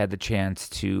not had the chance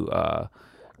to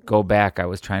go back, I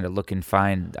was trying to look and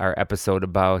find our episode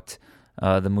about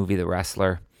the movie The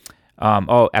Wrestler.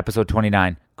 Episode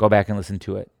 29. Go back and listen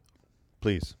to it.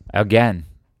 Please. Again.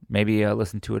 Maybe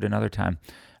listen to it another time.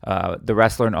 The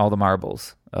Wrestler and All the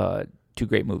Marbles. Two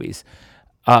great movies.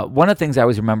 One of the things I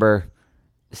always remember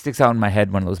sticks out in my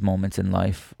head, one of those moments in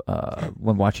life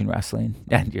when watching wrestling,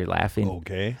 and you're laughing.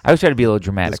 Okay. I always try to be a little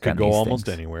dramatic. This could on go these almost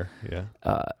things. anywhere. Yeah.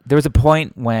 There was a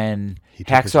point when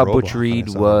Hacksaw Butch Reed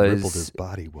rippled his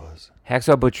body was.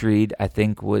 Hacksaw Butch Reed, I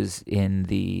think, was in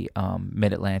the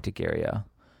Mid-Atlantic area.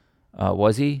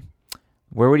 Was he?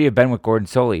 Where would he have been with Gordon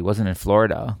Solie? He wasn't in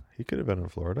Florida. He could have been in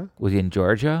Florida. Was he in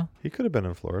Georgia? He could have been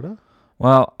in Florida.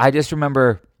 Well, I just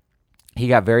remember he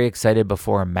got very excited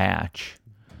before a match.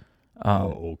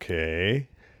 Okay.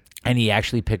 And he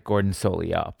actually picked Gordon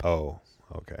Solie up. Oh,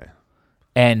 okay.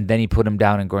 And then he put him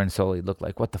down, and Gordon Solie looked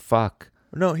like, what the fuck?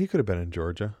 No, he could have been in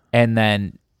Georgia. And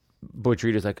then Butch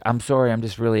Reed was like, I'm sorry, I'm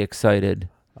just really excited.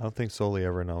 I don't think Solie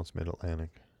ever announced Mid-Atlantic.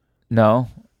 No?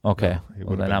 Okay. No,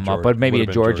 well, then I'm up. But maybe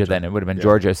in Georgia then. It would have been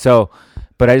Georgia. So,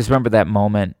 but I just remember that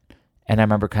moment, and I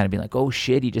remember kind of being like, oh,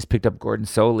 shit, he just picked up Gordon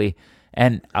Solie.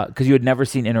 And because you had never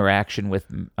seen interaction with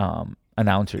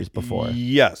announcers before.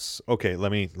 Yes. Okay,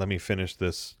 let me finish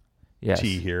this yes.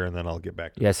 tea here, and then I'll get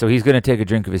back to Yeah, so he's going to take a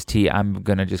drink of his tea. I'm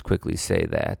going to just quickly say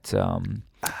that.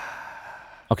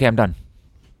 Okay, I'm done.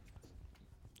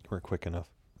 We're quick enough.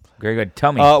 Very good.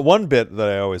 Tell me. One bit that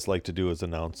I always like to do is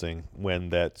announcing when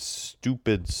that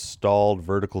stupid stalled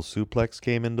vertical suplex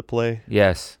came into play.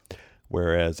 Yes.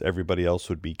 Whereas everybody else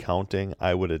would be counting,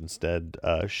 I would instead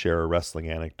share a wrestling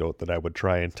anecdote that I would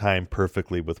try and time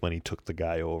perfectly with when he took the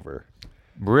guy over.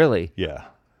 Really? Yeah.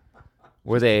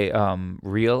 Were they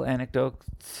real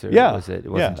anecdotes? Or yeah. It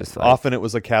wasn't just like... Often it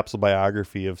was a capsule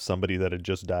biography of somebody that had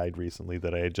just died recently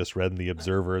that I had just read in The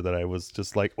Observer that I was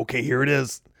just like, okay, here it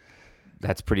is.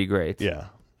 That's pretty great. Yeah.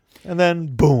 And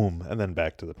then boom, and then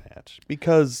back to the match.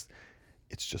 Because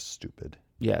it's just stupid.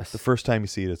 Yes. The first time you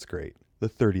see it, it's great. The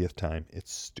 30th time,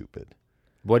 it's stupid.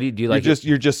 What do you like?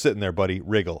 You're just sitting there, buddy.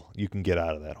 Wriggle. You can get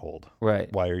out of that hold.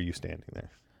 Right. Why are you standing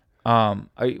there?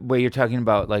 Wait, you're talking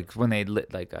about like when they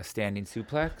lit like a standing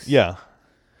suplex? Yeah.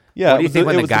 Yeah. What do you think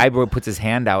when the guy puts his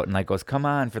hand out and like goes, "Come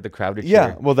on," for the crowd to cheer?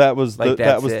 Yeah. Well, that was like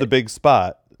the big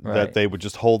spot right. that they would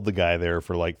just hold the guy there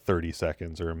for like 30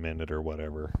 seconds or a minute or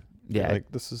whatever. Yeah.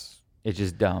 Like this is. It's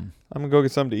just dumb. I'm gonna go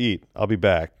get something to eat. I'll be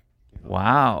back.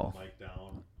 Wow.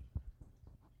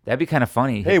 That'd be kind of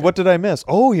funny. Hey, what did I miss?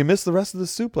 Oh, you missed the rest of the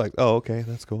suplex. Oh, okay,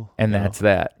 that's cool. And You know? that's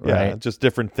that, right? Yeah, just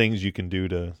different things you can do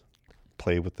to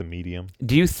play with the medium.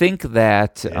 Do you think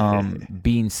that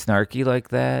being snarky like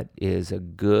that is a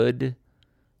good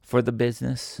for the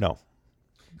business? No,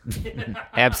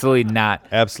 Absolutely not.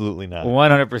 absolutely not.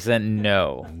 100%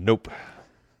 no. Nope.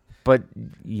 But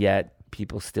yet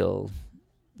people still.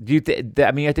 Do you?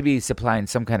 I mean, you have to be supplying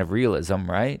some kind of realism,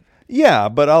 right? Yeah,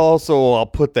 but I'll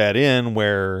put that in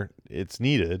where it's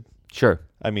needed. Sure.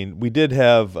 I mean, we did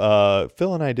have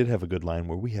Phil and I did have a good line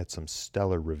where we had some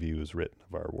stellar reviews written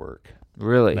of our work.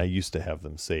 Really? And I used to have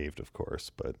them saved, of course,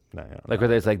 but Like where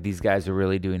there's like these guys are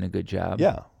really doing a good job.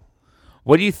 yeah.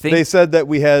 What do you think? They said that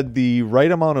we had the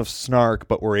right amount of snark,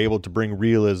 but were able to bring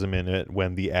realism in it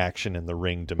when the action in the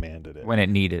ring demanded it. when it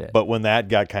needed it. But when that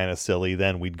got kind of silly,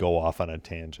 then we'd go off on a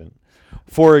tangent.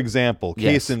 For example, case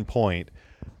Yes. in point,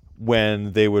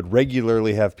 when they would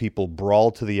regularly have people brawl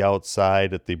to the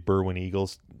outside at the Berwyn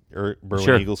Eagles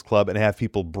Sure. Eagles Club and have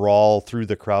people brawl through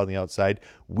the crowd on the outside,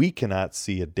 we cannot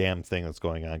see a damn thing that's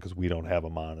going on because we don't have a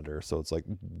monitor. So it's like,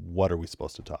 what are we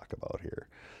supposed to talk about here?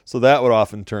 So that would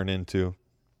often turn into,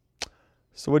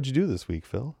 so what'd you do this week,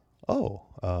 Phil? Oh,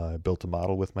 I built a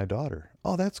model with my daughter.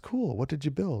 Oh, that's cool. What did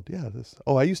you build? Yeah, this.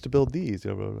 Oh, I used to build these.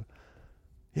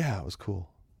 Yeah, it was cool.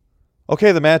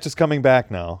 Okay, the match is coming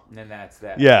back now. And then that's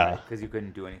that. Yeah. Because you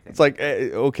couldn't do anything. It's like,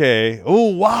 okay. Oh,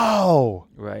 wow.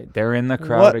 Right. They're in the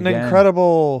crowd What an again.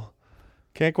 incredible.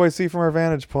 Can't quite see from our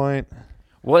vantage point.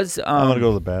 Was I'm going to go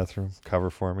to the bathroom. Cover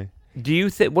for me. Do you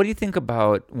what do you think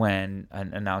about when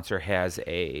an announcer has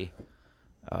a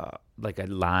like a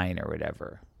line or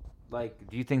whatever? Like,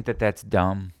 do you think that that's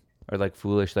dumb or like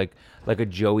foolish? Like a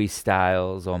Joey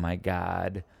Styles, oh my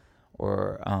God,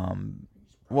 or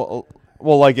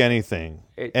Well, like anything,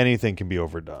 It- anything can be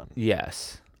overdone.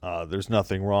 yes, There's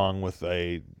nothing wrong with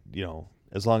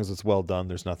as long as it's well done,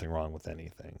 there's nothing wrong with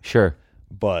anything. sure,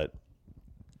 But,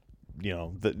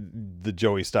 the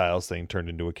Joey Styles thing turned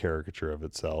into a caricature of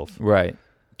itself. right.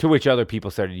 To which other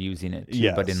people started using it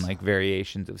too, but in Yes. like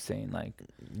variations of saying like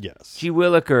Yes. G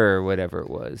Williker or whatever it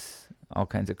was, all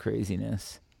kinds of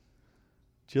craziness.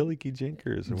 Jilliky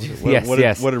Jinkers. Yes.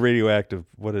 What did Radioactive,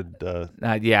 what did...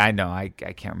 Yeah, I know. I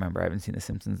can't remember. I haven't seen The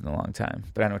Simpsons in a long time,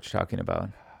 but I know what you're talking about.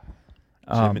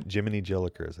 Jiminy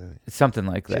Jillikers, I think. Something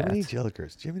like that. Jiminy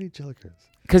Jillikers.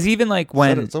 Because even like Said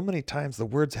when it so many times, the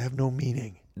words have no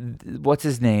meaning. what's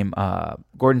his name?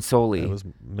 Gordon Soley. It was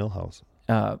Millhouse.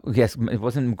 Yes, it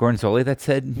wasn't Gordon Soley that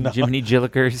said Jiminy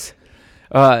Jillikers.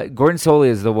 Gordon Soley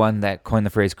is the one that coined the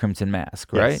phrase Crimson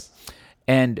Mask, right? Yes.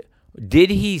 And did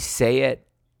he say it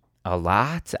a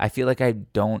lot? I feel like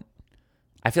I'd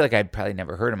probably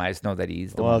never heard him. I just know that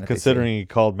he's the one. Well, that they say. considering he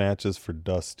called matches for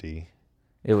Dusty.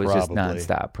 It was just probably.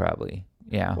 nonstop, probably.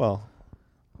 Yeah. Well,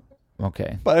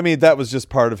 Okay. but I mean, that was just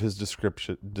part of his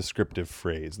descriptive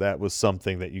phrase. That was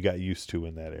something that you got used to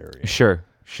in that area. Sure.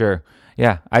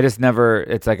 Yeah. I just never,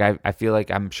 it's like, I feel like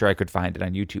I'm sure I could find it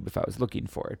on YouTube if I was looking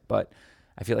for it, but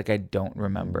I feel like I don't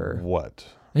remember What?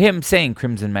 him saying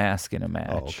Crimson Mask in a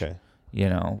match. Oh, okay.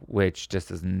 Which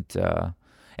just isn't,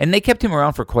 and they kept him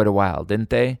around for quite a while, didn't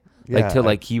they?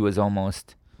 Yeah, He was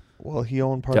almost Well, he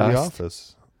owned part of the Dust.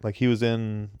 office. Like he was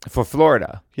in. for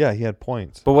Florida. Yeah, he had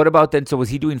points. But what about then? So was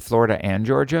he doing Florida and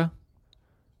Georgia?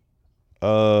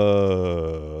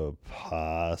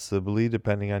 Possibly,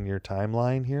 depending on your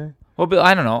timeline here. Well, but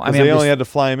I don't know. I 'Cause mean, they I'm only just- had to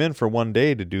fly him in for one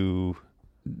day to do.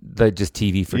 the just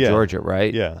TV for Yeah. Georgia,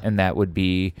 right? Yeah. And that would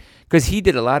be because he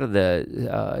did a lot of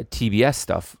the TBS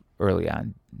stuff early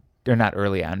on, or not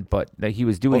early on, but that he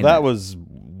was doing. Well, that was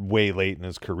way late in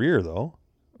his career, though.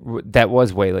 that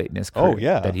was way late in his career. Oh,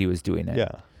 yeah. that he was doing it. Yeah.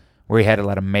 where he had a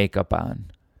lot of makeup on.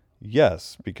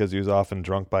 Yes, because he was often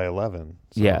drunk by 11.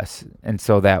 So. Yes, and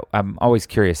so that I'm always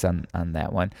curious on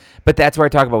that one. But that's where I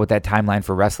talk about with that timeline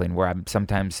for wrestling, where I'm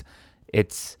sometimes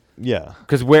it's Yeah.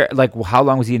 because how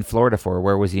long was he in Florida for?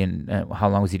 Where was he in? How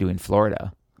long was he doing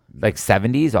Florida? Like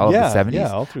 70s, all of the 70s. Yeah,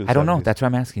 all through the I don't know. 70s. That's what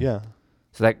I'm asking. Yeah,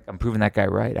 So that I'm proving that guy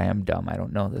right. I am dumb. I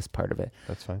don't know this part of it.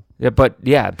 that's fine. But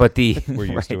the We're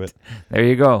used to right. it. There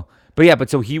you go. But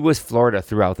so he was Florida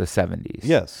throughout the 70s.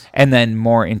 Yes. And then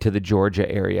more into the Georgia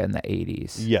area in the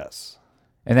 80s. Yes.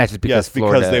 And that's just because Yes,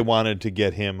 Florida. because they wanted to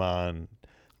get him on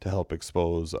to help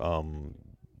expose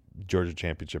Georgia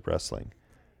Championship Wrestling.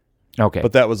 Okay.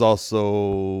 But that was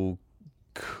also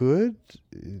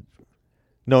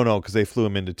No, because they flew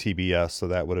him into TBS, so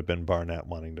that would have been Barnett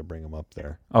wanting to bring him up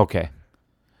there. Okay.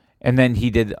 And then he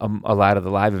did a lot of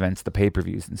the live events, the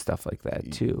pay-per-views and stuff like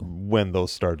that too. When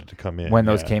those started to come in. When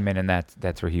those yeah. came in, and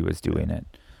that's where he was doing it.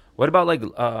 What about like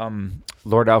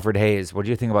Lord Alfred Hayes? What do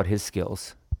you think about his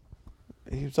skills?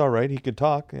 He was all right. He could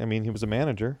talk. I mean, he was a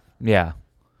manager. Yeah.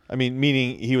 I mean,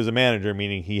 meaning he was a manager,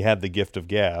 meaning he had the gift of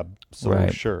gab. So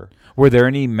Right. sure. Were there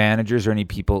any managers or any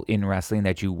people in wrestling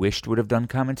that you wished would have done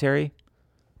commentary?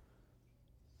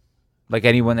 Like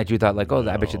anyone that you thought, like, oh,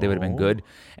 I bet you they would have been No. good.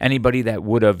 Anybody that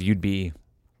would have, you'd be.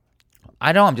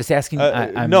 I know. I'm just asking.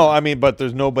 No, I mean, but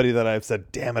there's nobody that I've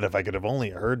said, damn it, if I could have only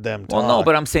heard them talk. Well, no,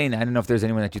 but I'm saying I don't know if there's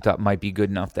anyone that you thought might be good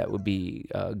enough that would be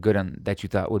good on that you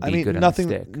thought would be I mean, good nothing,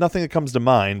 on the stick. nothing that comes to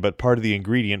mind, but part of the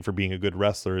ingredient for being a good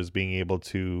wrestler is being able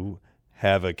to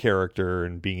have a character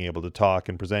and being able to talk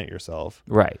and present yourself.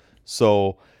 Right.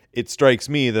 So it strikes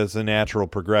me that it's a natural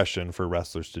progression for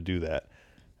wrestlers to do that.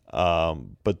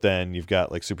 But then you've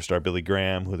got like superstar Billy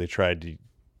Graham, who they tried to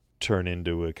turn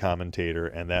into a commentator,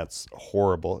 and that's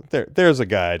horrible. There's a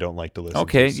guy I don't like to listen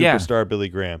to. Yeah. Superstar Billy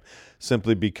Graham,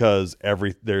 simply because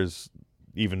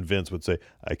even Vince would say,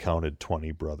 I counted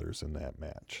 20 brothers in that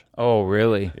match. Oh,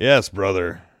 really? Yes,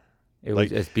 brother. It would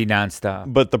just be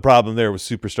nonstop. But the problem there was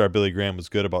superstar Billy Graham was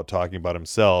good about talking about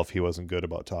himself. He wasn't good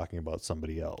about talking about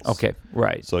somebody else. Okay,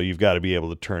 right. So you've got to be able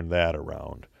to turn that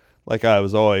around. Like I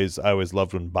always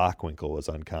loved when Bockwinkel was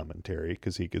on commentary,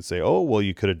 because he could say, "Oh, well,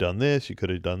 you could have done this. You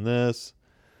could have done this."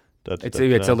 It's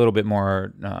a little bit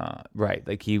more right.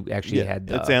 Like he actually had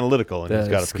it's analytical, and he's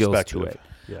got a skills perspective to it.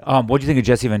 Yeah. What do you think of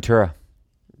Jesse Ventura?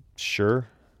 Sure.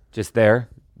 Just there?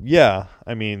 Yeah.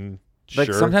 I mean, Like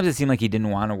sure. sometimes it seemed like he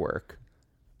didn't want to work.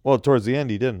 Well, towards the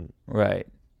end, he didn't. Right.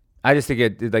 I just think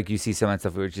it like you see some of that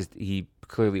stuff where it's just he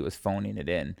clearly was phoning it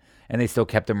in, and they still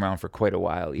kept him around for quite a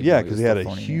while. Yeah, because he had a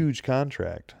huge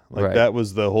contract. Like Right. that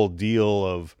was the whole deal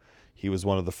of he was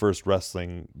one of the first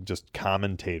wrestling just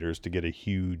commentators to get a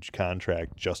huge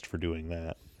contract just for doing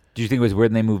that. Do you think it was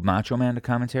weird when they moved Macho Man to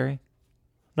commentary?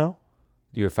 No.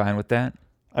 You were fine with that?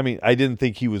 I mean, I didn't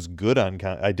think he was good on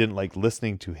I didn't like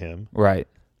listening to him. Right.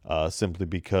 Simply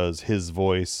because his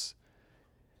voice,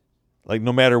 like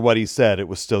no matter what he said, it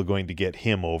was still going to get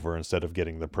him over instead of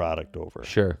getting the product over.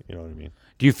 Sure. You know what I mean?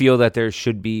 Do you feel that there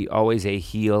should be always a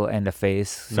heel and a face,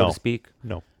 so No. to speak?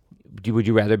 No. Would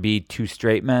you rather be two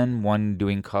straight men, one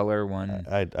doing color, one?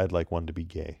 I'd like one to be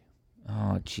gay.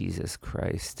 Oh, Jesus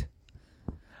Christ!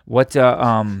 What do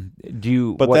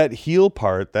you? But what, that heel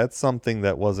part, that's something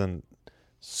that wasn't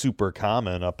super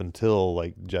common up until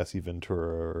like Jesse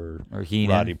Ventura Or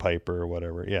Heenan. Roddy Piper or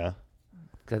whatever. Yeah.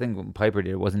 I think when Piper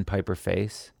did it, wasn't Piper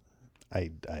face?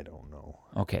 I don't know.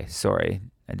 Okay, sorry,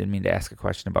 I didn't mean to ask a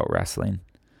question about wrestling.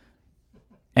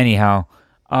 Anyhow,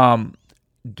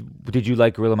 did you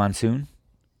like Gorilla Monsoon?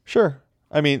 Sure.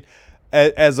 I mean,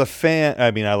 as a fan,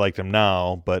 I mean, I liked him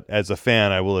now, but as a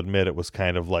fan, I will admit it was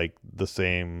kind of like the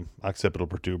same occipital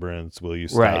protuberance. Will you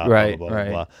stop? Right, blah, blah, right.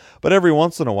 blah, blah. But every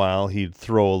once in a while, he'd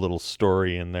throw a little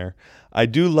story in there. I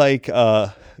do like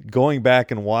going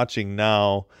back and watching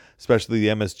now, especially the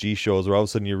MSG shows, where all of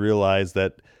a sudden you realize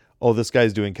that, oh, this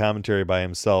guy's doing commentary by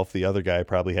himself. The other guy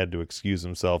probably had to excuse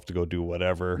himself to go do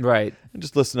whatever. Right. And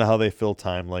just listen to how they fill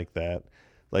time like that.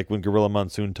 Like when Gorilla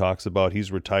Monsoon talks about he's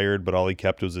retired, but all he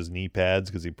kept was his knee pads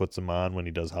because he puts them on when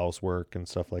he does housework and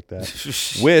stuff like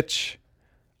that. Which,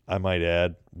 I might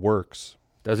add, works.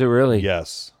 Does it really?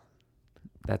 Yes.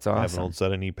 That's I have an awesome. old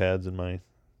set of knee pads in my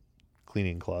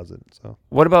cleaning closet. So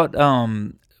What about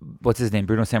what's his name?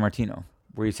 Bruno Sammartino.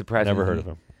 Were you surprised? never when heard he- of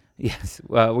him. Yes.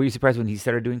 Were you surprised when he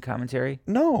started doing commentary?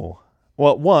 No.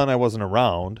 Well, one, I wasn't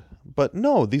around. But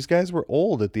no, these guys were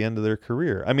old at the end of their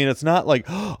career. I mean, it's not like,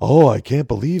 oh, I can't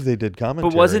believe they did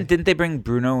commentary. But didn't they bring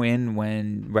Bruno in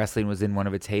when wrestling was in one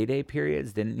of its heyday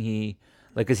periods? Didn't he?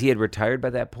 Like, because he had retired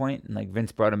by that point, and like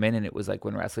Vince brought him in, and it was like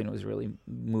when wrestling was really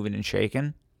moving and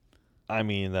shaking. I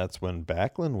mean, that's when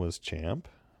Backlund was champ.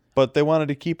 But they wanted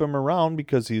to keep him around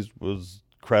because he was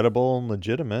credible and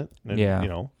legitimate. And, Yeah. You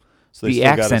know, so they The still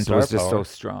got a accent star was just so power.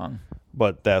 strong.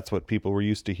 But that's what people were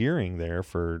used to hearing there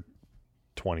for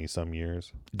 20-some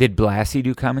years. Did Blassie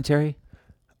do commentary?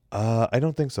 I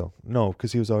don't think so. No,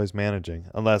 because he was always managing.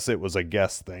 Unless it was a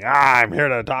guest thing. I'm here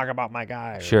to talk about my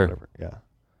guy. or Sure. whatever. Yeah.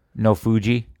 No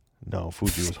Fuji. No,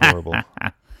 Fuji was horrible.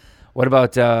 What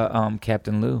about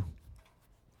Captain Lou?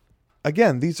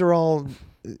 Again, these are all...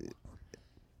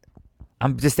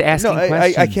 I'm just asking No,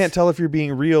 questions. I can't tell if you're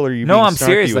being real or you're No, being I'm snarky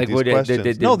serious. with Like, these would it- questions.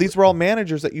 did- No, these were all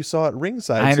managers that you saw at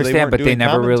ringside. I so understand, weren't but they doing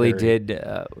never really commentary. did.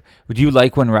 Do you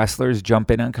like when wrestlers jump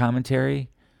in on commentary?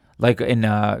 Like in,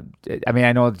 I mean,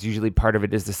 I know it's usually part of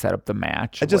it is to set up the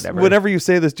match. I Or just whatever. whenever you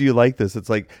say this, do you like this? It's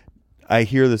like I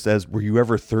hear this as, were you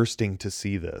ever thirsting to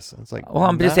see this? It's like, Well,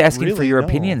 I'm just not asking for really, your no.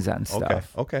 opinions on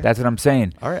stuff. Okay. That's what I'm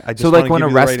saying. All right. I just So, like, when wanna a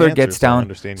give you the right wrestler answer gets so I down,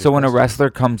 understand your so when a question. wrestler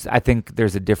comes, I think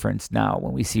there's a difference now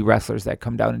when we see wrestlers that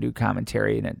come down and do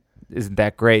commentary, and it isn't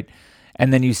that great.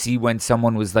 And then you see when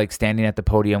someone was like standing at the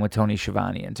podium with Tony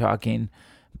Schiavone and talking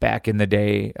back in the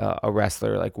day, a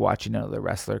wrestler, like watching another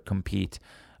wrestler compete,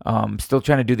 still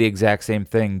trying to do the exact same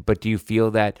thing. But do you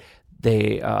feel that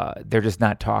they're just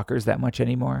not talkers that much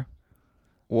anymore?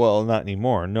 Well, not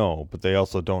anymore, no. But they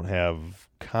also don't have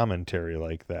commentary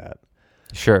like that.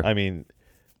 Sure. I mean,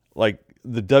 like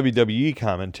the WWE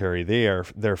commentary,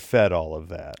 they're fed all of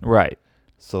that. Right.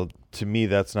 So to me,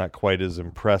 that's not quite as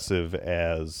impressive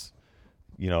as,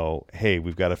 hey,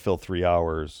 we've got to fill 3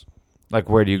 hours. Like,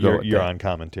 where do you go? You're on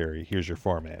commentary. Here's your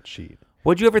format sheet.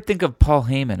 What'd you ever think of Paul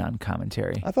Heyman on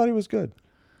commentary? I thought he was good.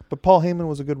 But Paul Heyman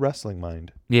was a good wrestling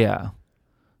mind. Yeah.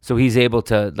 So he's able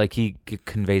to, like, he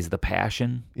conveys the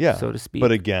passion, so to speak.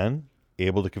 But again,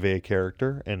 able to convey a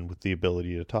character and with the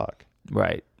ability to talk.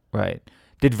 Right.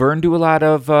 Did Vern do a lot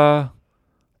of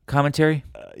commentary?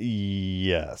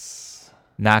 Yes.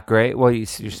 Not great? Well, you're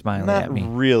smiling at me.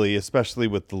 Not really, especially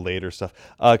with the later stuff.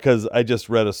 Because I just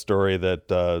read a story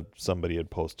that somebody had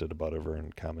posted about a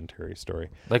Vern commentary story.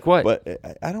 Like what? But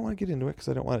I don't want to get into it because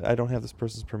I don't have this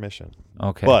person's permission.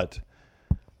 Okay.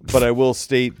 But I will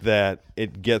state that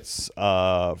it gets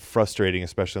frustrating,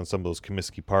 especially on some of those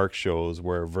Comiskey Park shows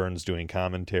where Vern's doing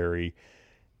commentary,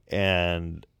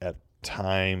 and at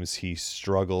times he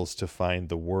struggles to find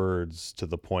the words to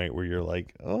the point where you're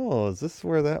like, oh, is this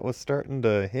where that was starting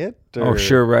to hit? Or, oh,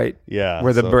 sure, right. Yeah.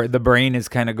 Where the brain is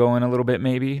kind of going a little bit,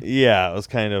 maybe? Yeah, it was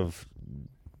kind of,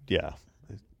 It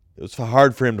was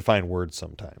hard for him to find words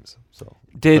sometimes. So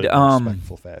did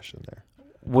respectful fashion there.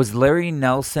 Was Larry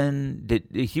Nelson?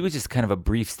 He was just kind of a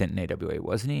brief stint in AWA,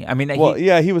 wasn't he? I mean,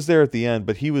 he was there at the end,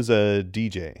 but he was a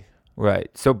DJ.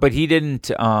 Right. So, but he didn't.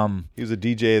 He was a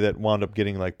DJ that wound up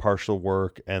getting like partial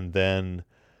work, and then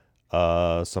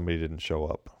somebody didn't show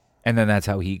up. And then that's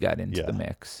how he got into the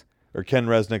mix. Or Ken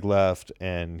Resnick left,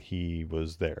 and he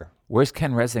was there. Where's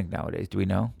Ken Resnick nowadays? Do we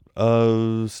know?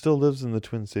 Still lives in the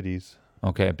Twin Cities.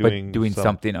 Okay, but doing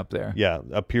something up there. Yeah,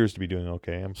 appears to be doing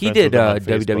okay. He did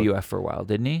WWF for a while,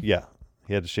 didn't he? Yeah,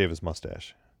 he had to shave his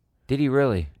mustache. Did he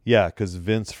really? Yeah, because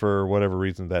Vince, for whatever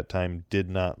reason at that time, did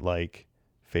not like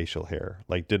facial hair.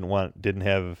 Like didn't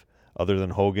have, other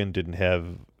than Hogan, didn't have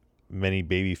many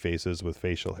baby faces with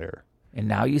facial hair. And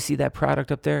now you see that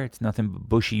product up there. It's nothing but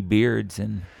bushy beards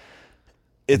and.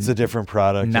 It's a different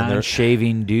product.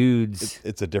 Non-shaving dudes.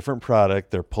 It's a different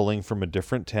product. They're pulling from a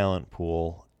different talent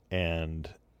pool, and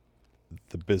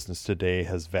the business today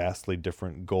has vastly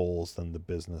different goals than the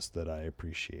business that I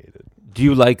appreciated. Do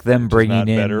you like them bringing in?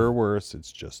 It's not better or worse.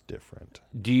 It's just different.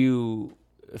 Do you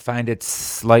find it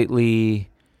slightly?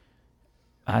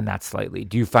 Not slightly.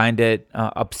 Do you find it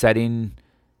upsetting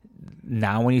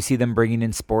now when you see them bringing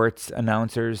in sports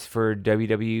announcers for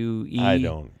WWE? I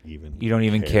don't even. You don't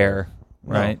even care,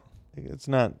 right? No, it's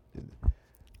not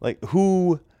like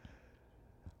who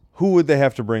would they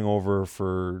have to bring over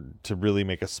to really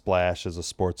make a splash as a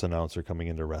sports announcer coming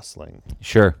into wrestling?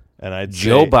 Sure. And I'd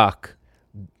Joe say Buck,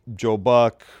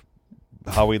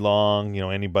 Howie Long,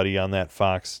 anybody on that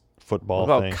Fox football thing.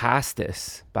 What thing. about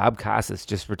Costas? Bob Costas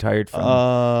just retired from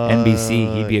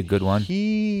NBC. He'd be a good one.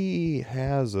 He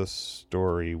has a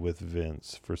story with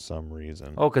Vince for some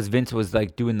reason. Oh, because Vince was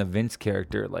like doing the Vince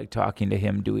character, like talking to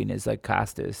him, doing his like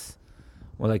Costas,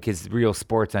 or like his Real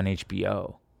Sports on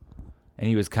HBO, and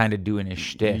he was kind of doing his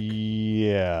shtick.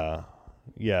 Yeah.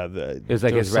 It was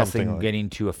like his wrestling getting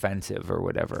too offensive or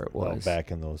whatever it was.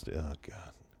 Back in those days. Oh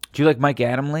God. Do you like Mike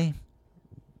Adamle?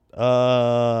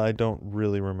 I don't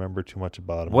really remember too much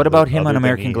about him. What about him on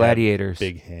American Gladiators?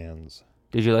 Big hands.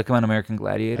 Did you like him on American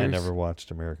Gladiators? I never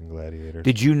watched American Gladiators.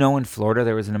 Did you know in Florida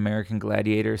there was an American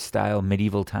Gladiator style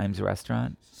medieval times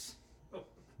restaurant?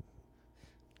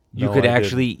 You could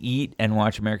actually eat and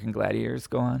watch American Gladiators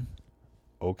go on?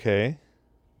 Okay.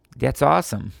 That's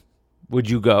awesome. Would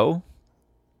you go?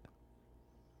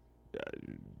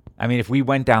 I mean, if we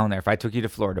went down there, if I took you to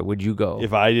Florida, would you go?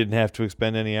 If I didn't have to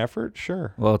expend any effort,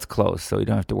 sure. Well, it's close, so you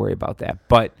don't have to worry about that.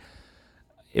 But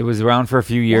it was around for a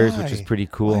few years, which is pretty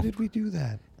cool. Why did we do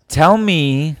that? Give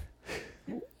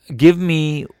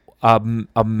me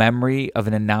a memory of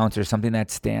an announcer, something that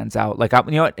stands out. Like,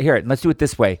 you know what? Here, let's do it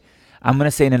this way. I'm going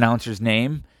to say an announcer's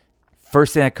name.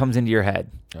 First thing that comes into your head.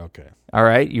 Okay. All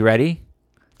right, you ready?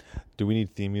 Do we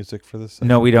need theme music for this?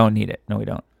 No, we don't need it. No, we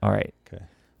don't. All right. Okay.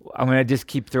 I'm going to just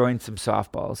keep throwing some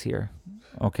softballs here.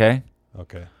 Okay?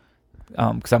 Okay.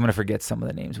 Because I'm going to forget some of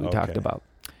the names we talked about.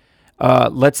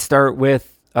 Let's start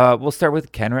with, we'll start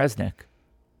with Ken Resnick.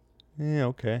 Yeah,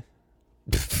 okay.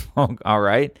 All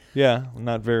right. Yeah,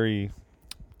 not very.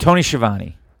 Tony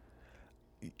Schiavone.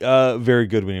 Very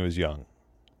good when he was young.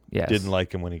 Yes. Didn't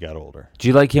like him when he got older. Do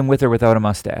you like him with or without a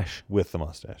mustache? With the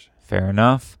mustache. Fair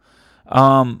enough.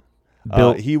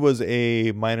 Bill, He was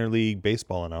a minor league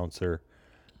baseball announcer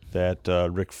that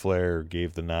Ric Flair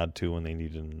gave the nod to when they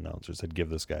needed an announcer. Said, give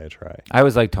this guy a try. I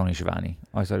always liked Tony Schiavone.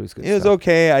 I always thought he was good. It was stuff.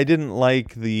 okay. I didn't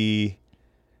like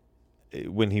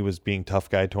when he was being tough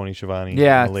guy Tony Schiavone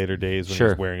Yeah, in the later days when he sure.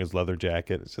 was wearing his leather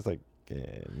jacket. It's just like,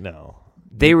 no.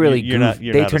 They really You're not they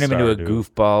a turned him into star, a dude.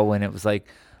 goofball when it was like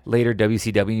later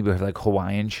WCW. You would have like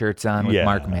Hawaiian shirts on with Yeah,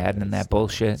 Mark Madden and that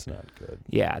bullshit. It's not good.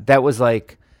 Yeah, that was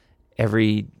like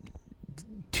every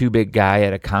too big guy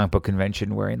at a comic book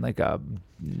convention wearing like a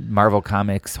Marvel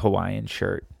Comics Hawaiian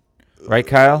shirt. Right,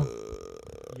 Kyle?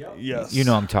 Yes. You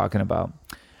know what I'm talking about.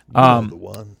 You know the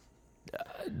one.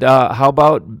 How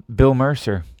about Bill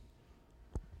Mercer?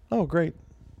 Oh, great.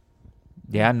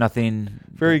 Yeah, nothing.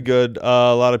 Very good.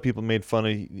 A lot of people made fun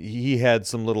of. He had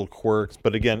some little quirks,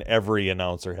 but again, every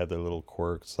announcer had their little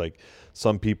quirks. Like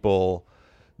some people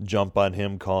jump on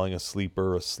him calling a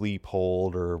sleeper a sleep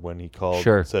hold, or when he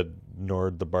said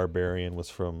Nord the Barbarian was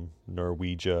from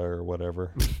Norwegia or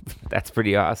whatever. That's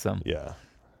pretty awesome. Yeah,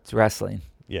 It's wrestling.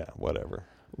 yeah, whatever.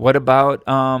 What about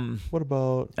What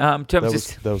about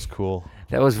that was cool.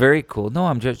 That was very cool. No,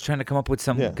 I'm just trying to come up with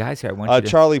some Yeah. guys here. I want you to,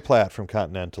 Charlie Platt from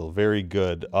Continental, very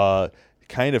good.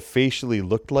 Kind of facially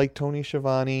looked like Tony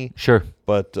Schiavone, sure.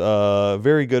 but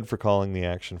very good for calling the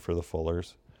action for the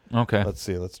Fullers. Okay. Let's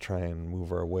see. Let's try and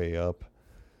move our way up.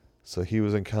 So he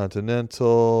was in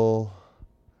Continental.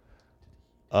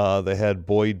 They had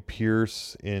Boyd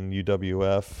Pierce in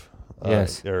UWF.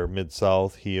 Yes. Or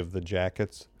Mid-South. He of the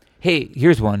Jackets. Hey,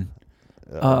 here's one.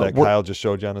 That what- Kyle just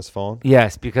showed you on his phone.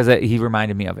 Yes, because he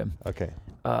reminded me of him. Okay.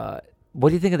 What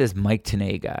do you think of this Mike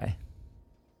Tenay guy?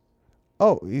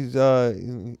 Oh, he's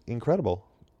incredible.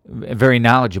 Very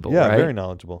knowledgeable, Yeah, right? very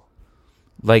knowledgeable.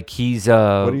 Like he's What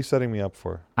are you setting me up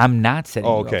for? I'm not setting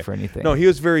Oh, you okay. up for anything. No, he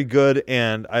was very good,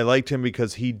 and I liked him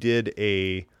because he did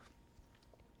a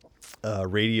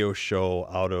radio show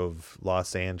out of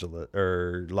Los Angeles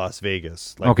or Las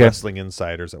Vegas, like Okay. Wrestling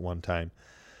Insiders at one time.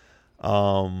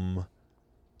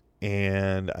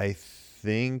 And I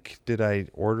think I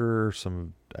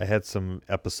had some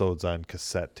episodes on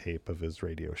cassette tape of his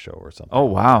radio show or something. Oh,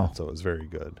 wow. So it was very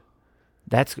good.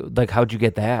 That's like, how'd you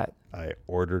get that? I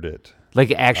ordered it.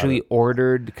 Like actually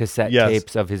ordered cassette Yes,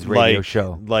 tapes of his radio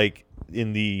show. Like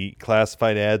in the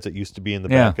classified ads that used to be in the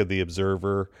Yeah. back of the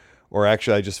Observer, or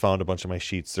actually I just found a bunch of my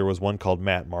sheets. There was one called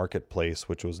Matt Marketplace,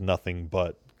 which was nothing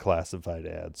but classified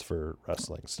ads for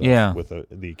wrestling stuff. Yeah. With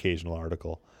the occasional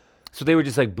article. So they were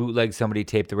just like bootleg somebody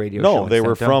taped the radio show. No, and they were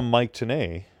sent them? from Mike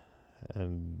Tenay,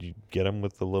 and you get them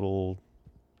with the little.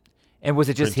 And was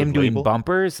it just him printed doing label?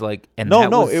 bumpers? Like, and No,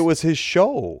 that no, it was his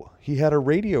show. He had a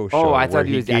radio show. Oh, I thought where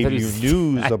he was- I gave thought he you was-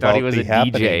 news I thought about he was the a DJ.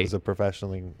 happenings of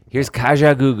professional. Here's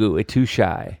Kaja Gugu at Too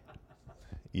Shy.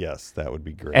 Yes, that would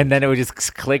be great. And then it would just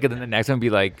click, and then the next one would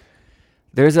be like,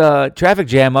 there's a traffic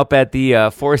jam up at the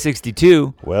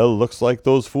 462. Well, looks like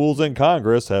those fools in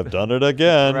Congress have done it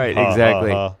again. Right, Ha, ha,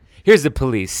 exactly. ha. Here's the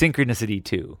police, Synchronicity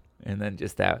 2. And then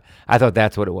just that. I thought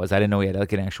that's what it was. I didn't know he had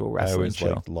like an actual I wrestling always show.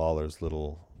 liked Lawler's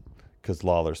little, because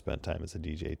Lawler spent time as a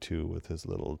DJ too with his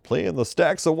little playing the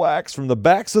stacks of wax from the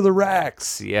backs of the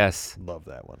racks. Yes. Love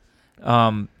that one.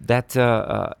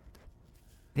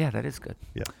 Yeah, that is good.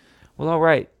 Yeah. Well, all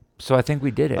right. So I think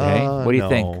we did it, hey? What do you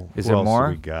think? No. Is Who there else more?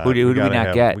 We got? Who do we gotta not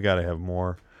have- get? We got to have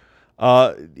more.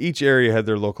 Each area had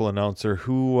their local announcer.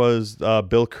 Who was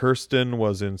Bill Kirsten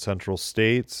was in Central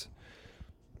States.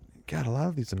 God, a lot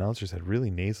of these announcers had really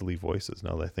nasally voices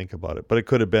now that I think about it. But it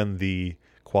could have been the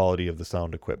quality of the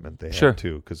sound equipment they had Sure.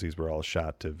 too, because these were all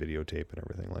shot to videotape and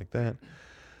everything like that.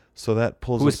 So that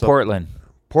pulls Who was us up. Portland?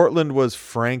 Portland was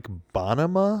Frank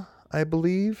Bonema, I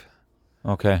believe.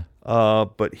 Okay.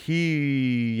 But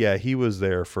he was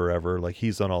there forever. Like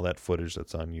he's on all that footage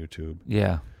that's on YouTube.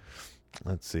 Yeah.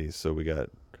 Let's see. So we got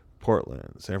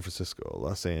Portland, San Francisco,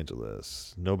 Los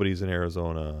Angeles. Nobody's in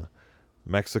Arizona.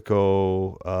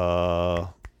 Mexico.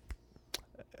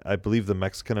 I believe the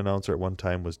Mexican announcer at one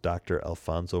time was Dr.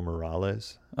 Alfonso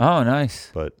Morales, Oh, nice.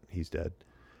 but he's dead.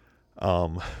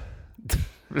 Let's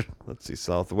see.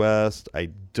 Southwest. I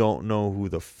don't know who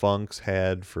the Funks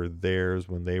had for theirs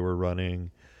when they were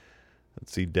running.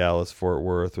 Let's see. Dallas, Fort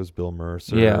Worth was Bill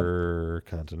Mercer. Yeah.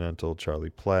 Continental, Charlie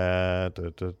Platt.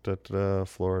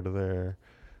 Florida there.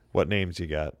 What names you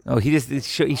got? Oh, he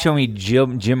showed me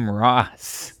Jim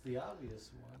Ross.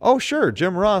 Oh, sure.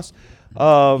 Jim Ross.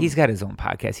 He's got his own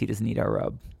podcast. He doesn't need our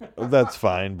rub. That's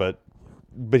fine, but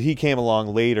he came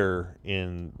along later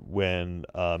when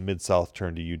Mid-South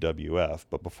turned to UWF.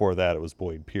 But before that, it was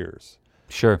Boyd Pierce.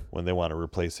 Sure. When they want to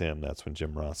replace him, that's when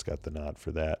Jim Ross got the nod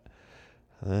for that.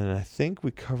 And I think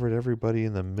we covered everybody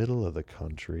in the middle of the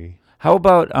country. How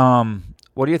about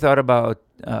what are your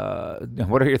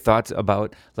thoughts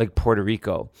about like Puerto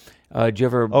Rico? Did you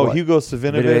ever? Hugo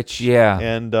Savinovich, yeah,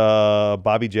 and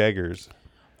Bobby Jaggers.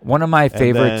 One of my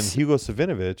favorites. And then Hugo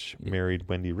Savinovich married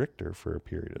Wendy Richter for a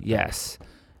period of time. Yes.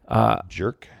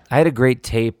 Jerk. I had a great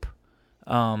tape,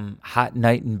 Hot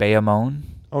Night in Bayamon.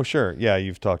 Oh, sure. Yeah,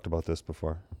 you've talked about this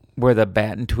before. Where the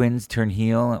Batten twins turn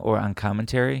heel or on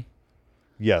commentary.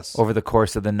 Yes. Over the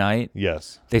course of the night.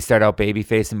 Yes. They start out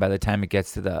babyface, and by the time it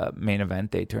gets to the main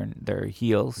event, they turn their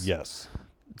heels. Yes.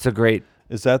 It's a great...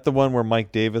 Is that the one where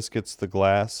Mike Davis gets the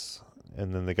glass,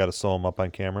 and then they got to sew him up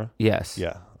on camera? Yes.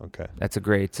 Yeah, okay. That's a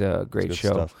great show.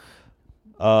 Stuff.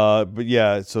 But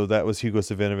yeah, so that was Hugo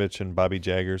Savinovich and Bobby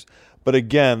Jaggers. But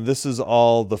again, this is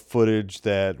all the footage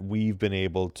that we've been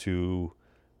able to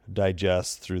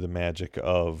digest through the magic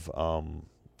of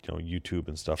YouTube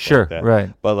and stuff like that.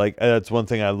 Right. But like that's one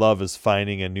thing I love is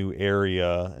finding a new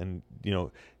area and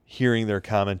hearing their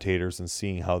commentators and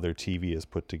seeing how their TV is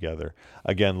put together.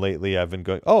 Again, lately I've been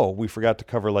going, we forgot to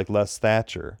cover like Les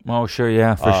Thatcher. Oh, sure,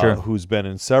 yeah, for sure. Who's been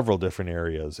in several different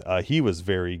areas. He was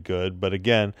very good, but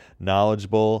again,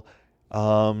 knowledgeable.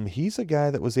 He's a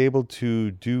guy that was able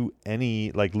to do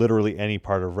literally any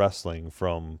part of wrestling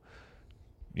from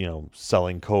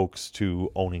selling cokes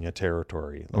to owning a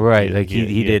territory.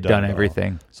 He did done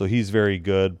everything. So he's very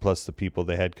good, plus the people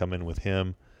they had come in with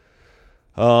him.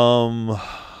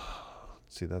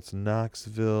 Let's see, that's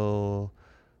Knoxville.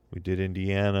 We did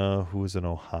Indiana. Who was in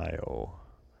Ohio?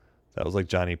 That was like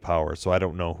Johnny Power, so I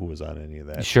don't know who was on any of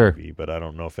that TV, but I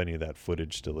don't know if any of that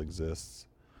footage still exists.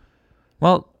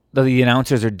 Well, the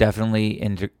announcers are definitely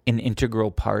an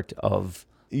integral part of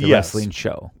the wrestling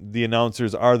show. The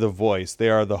announcers are the voice. They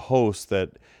are the host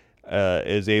that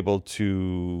is able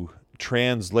to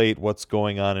translate what's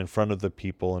going on in front of the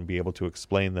people and be able to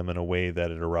explain them in a way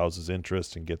that it arouses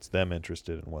interest and gets them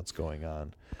interested in what's going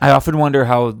on. I often wonder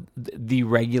how the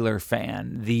regular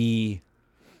fan, the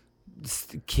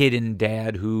kid and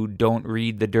dad who don't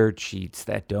read the dirt sheets,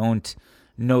 that don't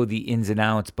know the ins and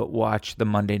outs, but watch the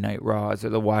Monday Night Raws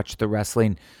or watch the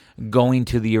wrestling, going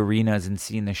to the arenas and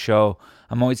seeing the show.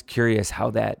 I'm always curious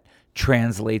how that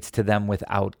translates to them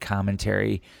without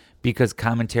commentary, because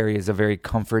commentary is a very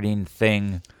comforting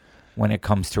thing when it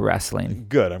comes to wrestling.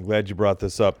 Good. I'm glad you brought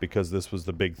this up because this was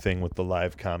the big thing with the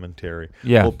live commentary.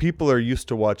 Yeah. Well, people are used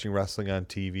to watching wrestling on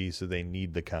TV, so they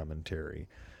need the commentary.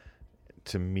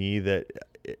 To me,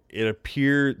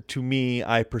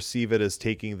 I perceive it as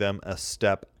taking them a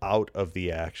step out of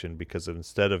the action, because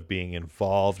instead of being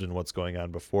involved in what's going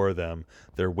on before them,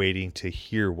 they're waiting to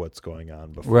hear what's going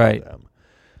on before them.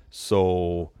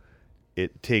 So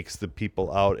it takes the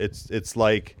people out. It's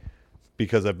like,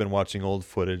 because I've been watching old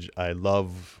footage, I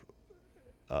love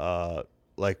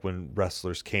like when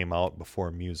wrestlers came out before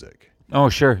music. Oh,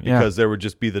 sure. Yeah. Because there would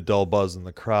just be the dull buzz in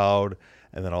the crowd.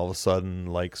 And then all of a sudden,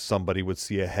 like, somebody would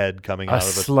see a head coming out of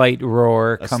it. A slight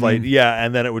roar coming.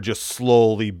 And then it would just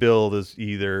slowly build as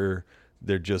either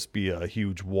there'd just be a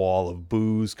huge wall of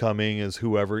boos coming as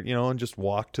whoever, and just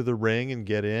walk to the ring and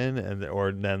get in.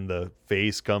 Or then the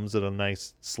face comes at a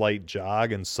nice slight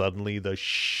jog and suddenly the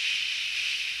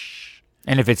shh.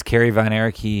 And if it's Kerry Von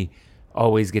Erich, he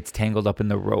always gets tangled up in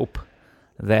the rope.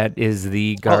 That is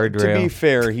the guardrail. To be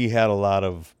fair, he had a lot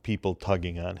of people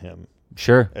tugging on him.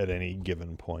 Sure. At any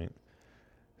given point.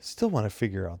 Still want to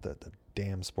figure out that the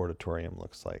damn Sportatorium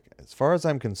looks like. As far as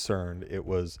I'm concerned,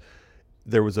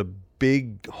 there was a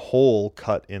big hole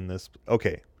cut in this.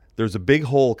 Okay, there's a big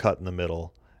hole cut in the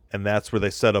middle, and that's where they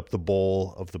set up the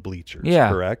bowl of the bleachers,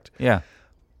 correct? Yeah.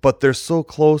 But they're so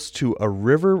close to a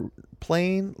river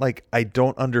plane, like I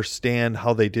don't understand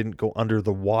how they didn't go under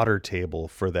the water table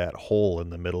for that hole in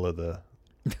the middle of the...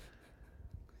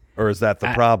 Or is that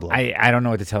the problem? I don't know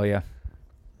what to tell you.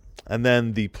 And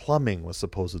then the plumbing was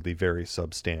supposedly very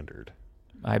substandard.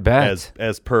 I bet.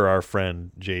 As per our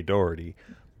friend Jay Doherty.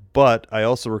 But I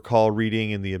also recall reading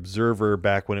in the Observer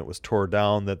back when it was tore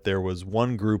down that there was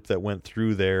one group that went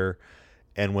through there,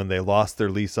 and when they lost their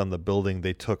lease on the building,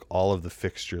 they took all of the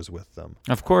fixtures with them.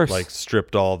 Of course. Like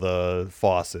stripped all the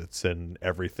faucets and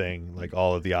everything, like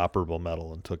all of the operable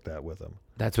metal, and took that with them.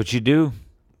 That's what you do.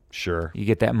 Sure. You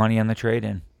get that money on the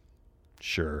trade-in.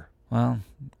 Sure. Well,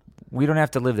 we don't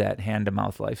have to live that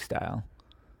hand-to-mouth lifestyle.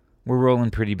 We're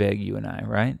rolling pretty big, you and I,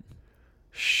 right?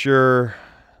 Sure.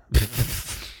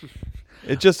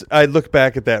 I look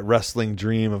back at that wrestling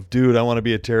dream of, dude, I want to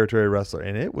be a territory wrestler,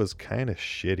 and it was kind of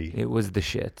shitty. It was the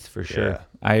shits, for sure. Yeah.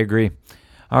 I agree.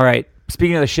 All right.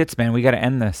 Speaking of the shits, man, we got to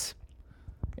end this.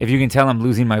 If you can tell, I'm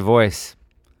losing my voice.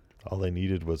 All they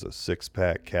needed was a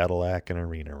 6-pack Cadillac and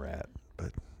arena rat.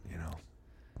 But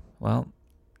Well,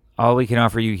 all we can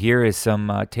offer you here is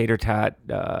some tater tot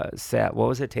what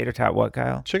was it? Tater tot what,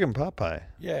 Kyle? Chicken pot pie.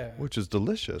 Yeah. Which is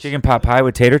delicious. Chicken pot pie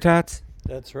with tater tots?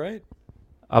 That's right.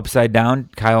 Upside down.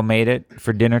 Kyle made it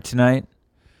for dinner tonight.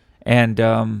 And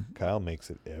Kyle makes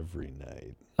it every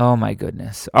night. oh my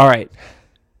goodness. All right.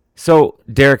 So,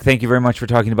 Derek, thank you very much for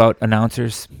talking about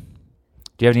announcers.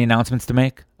 Do you have any announcements to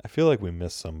make? I feel like we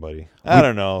missed somebody. I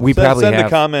don't know. We probably send have. a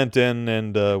comment in,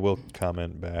 and we'll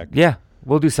comment back. Yeah,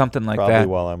 we'll do something like Probably that.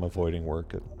 while I'm avoiding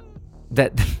work.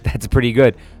 That's pretty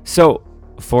good. So,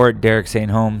 for Derek St.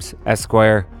 Holmes,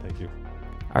 Esquire, Thank you.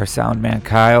 our sound man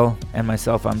Kyle, and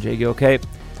myself, I'm Jay Gilkay.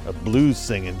 A blues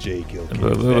singing Jay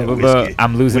Gilkay.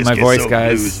 I'm losing my voice,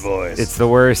 guys. Blues voice. It's the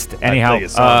worst. Anyhow, I'd play a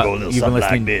song going a little you've been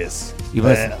something listening. like this.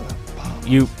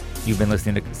 You've been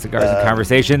listening to Cigars and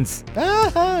Conversations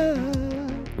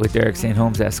with Derek St.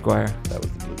 Holmes, Esquire. That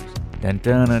was the blues. Dun,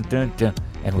 dun, dun, dun, dun.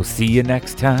 And we'll see you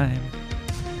next time.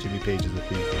 Jimmy Page is the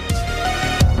thief.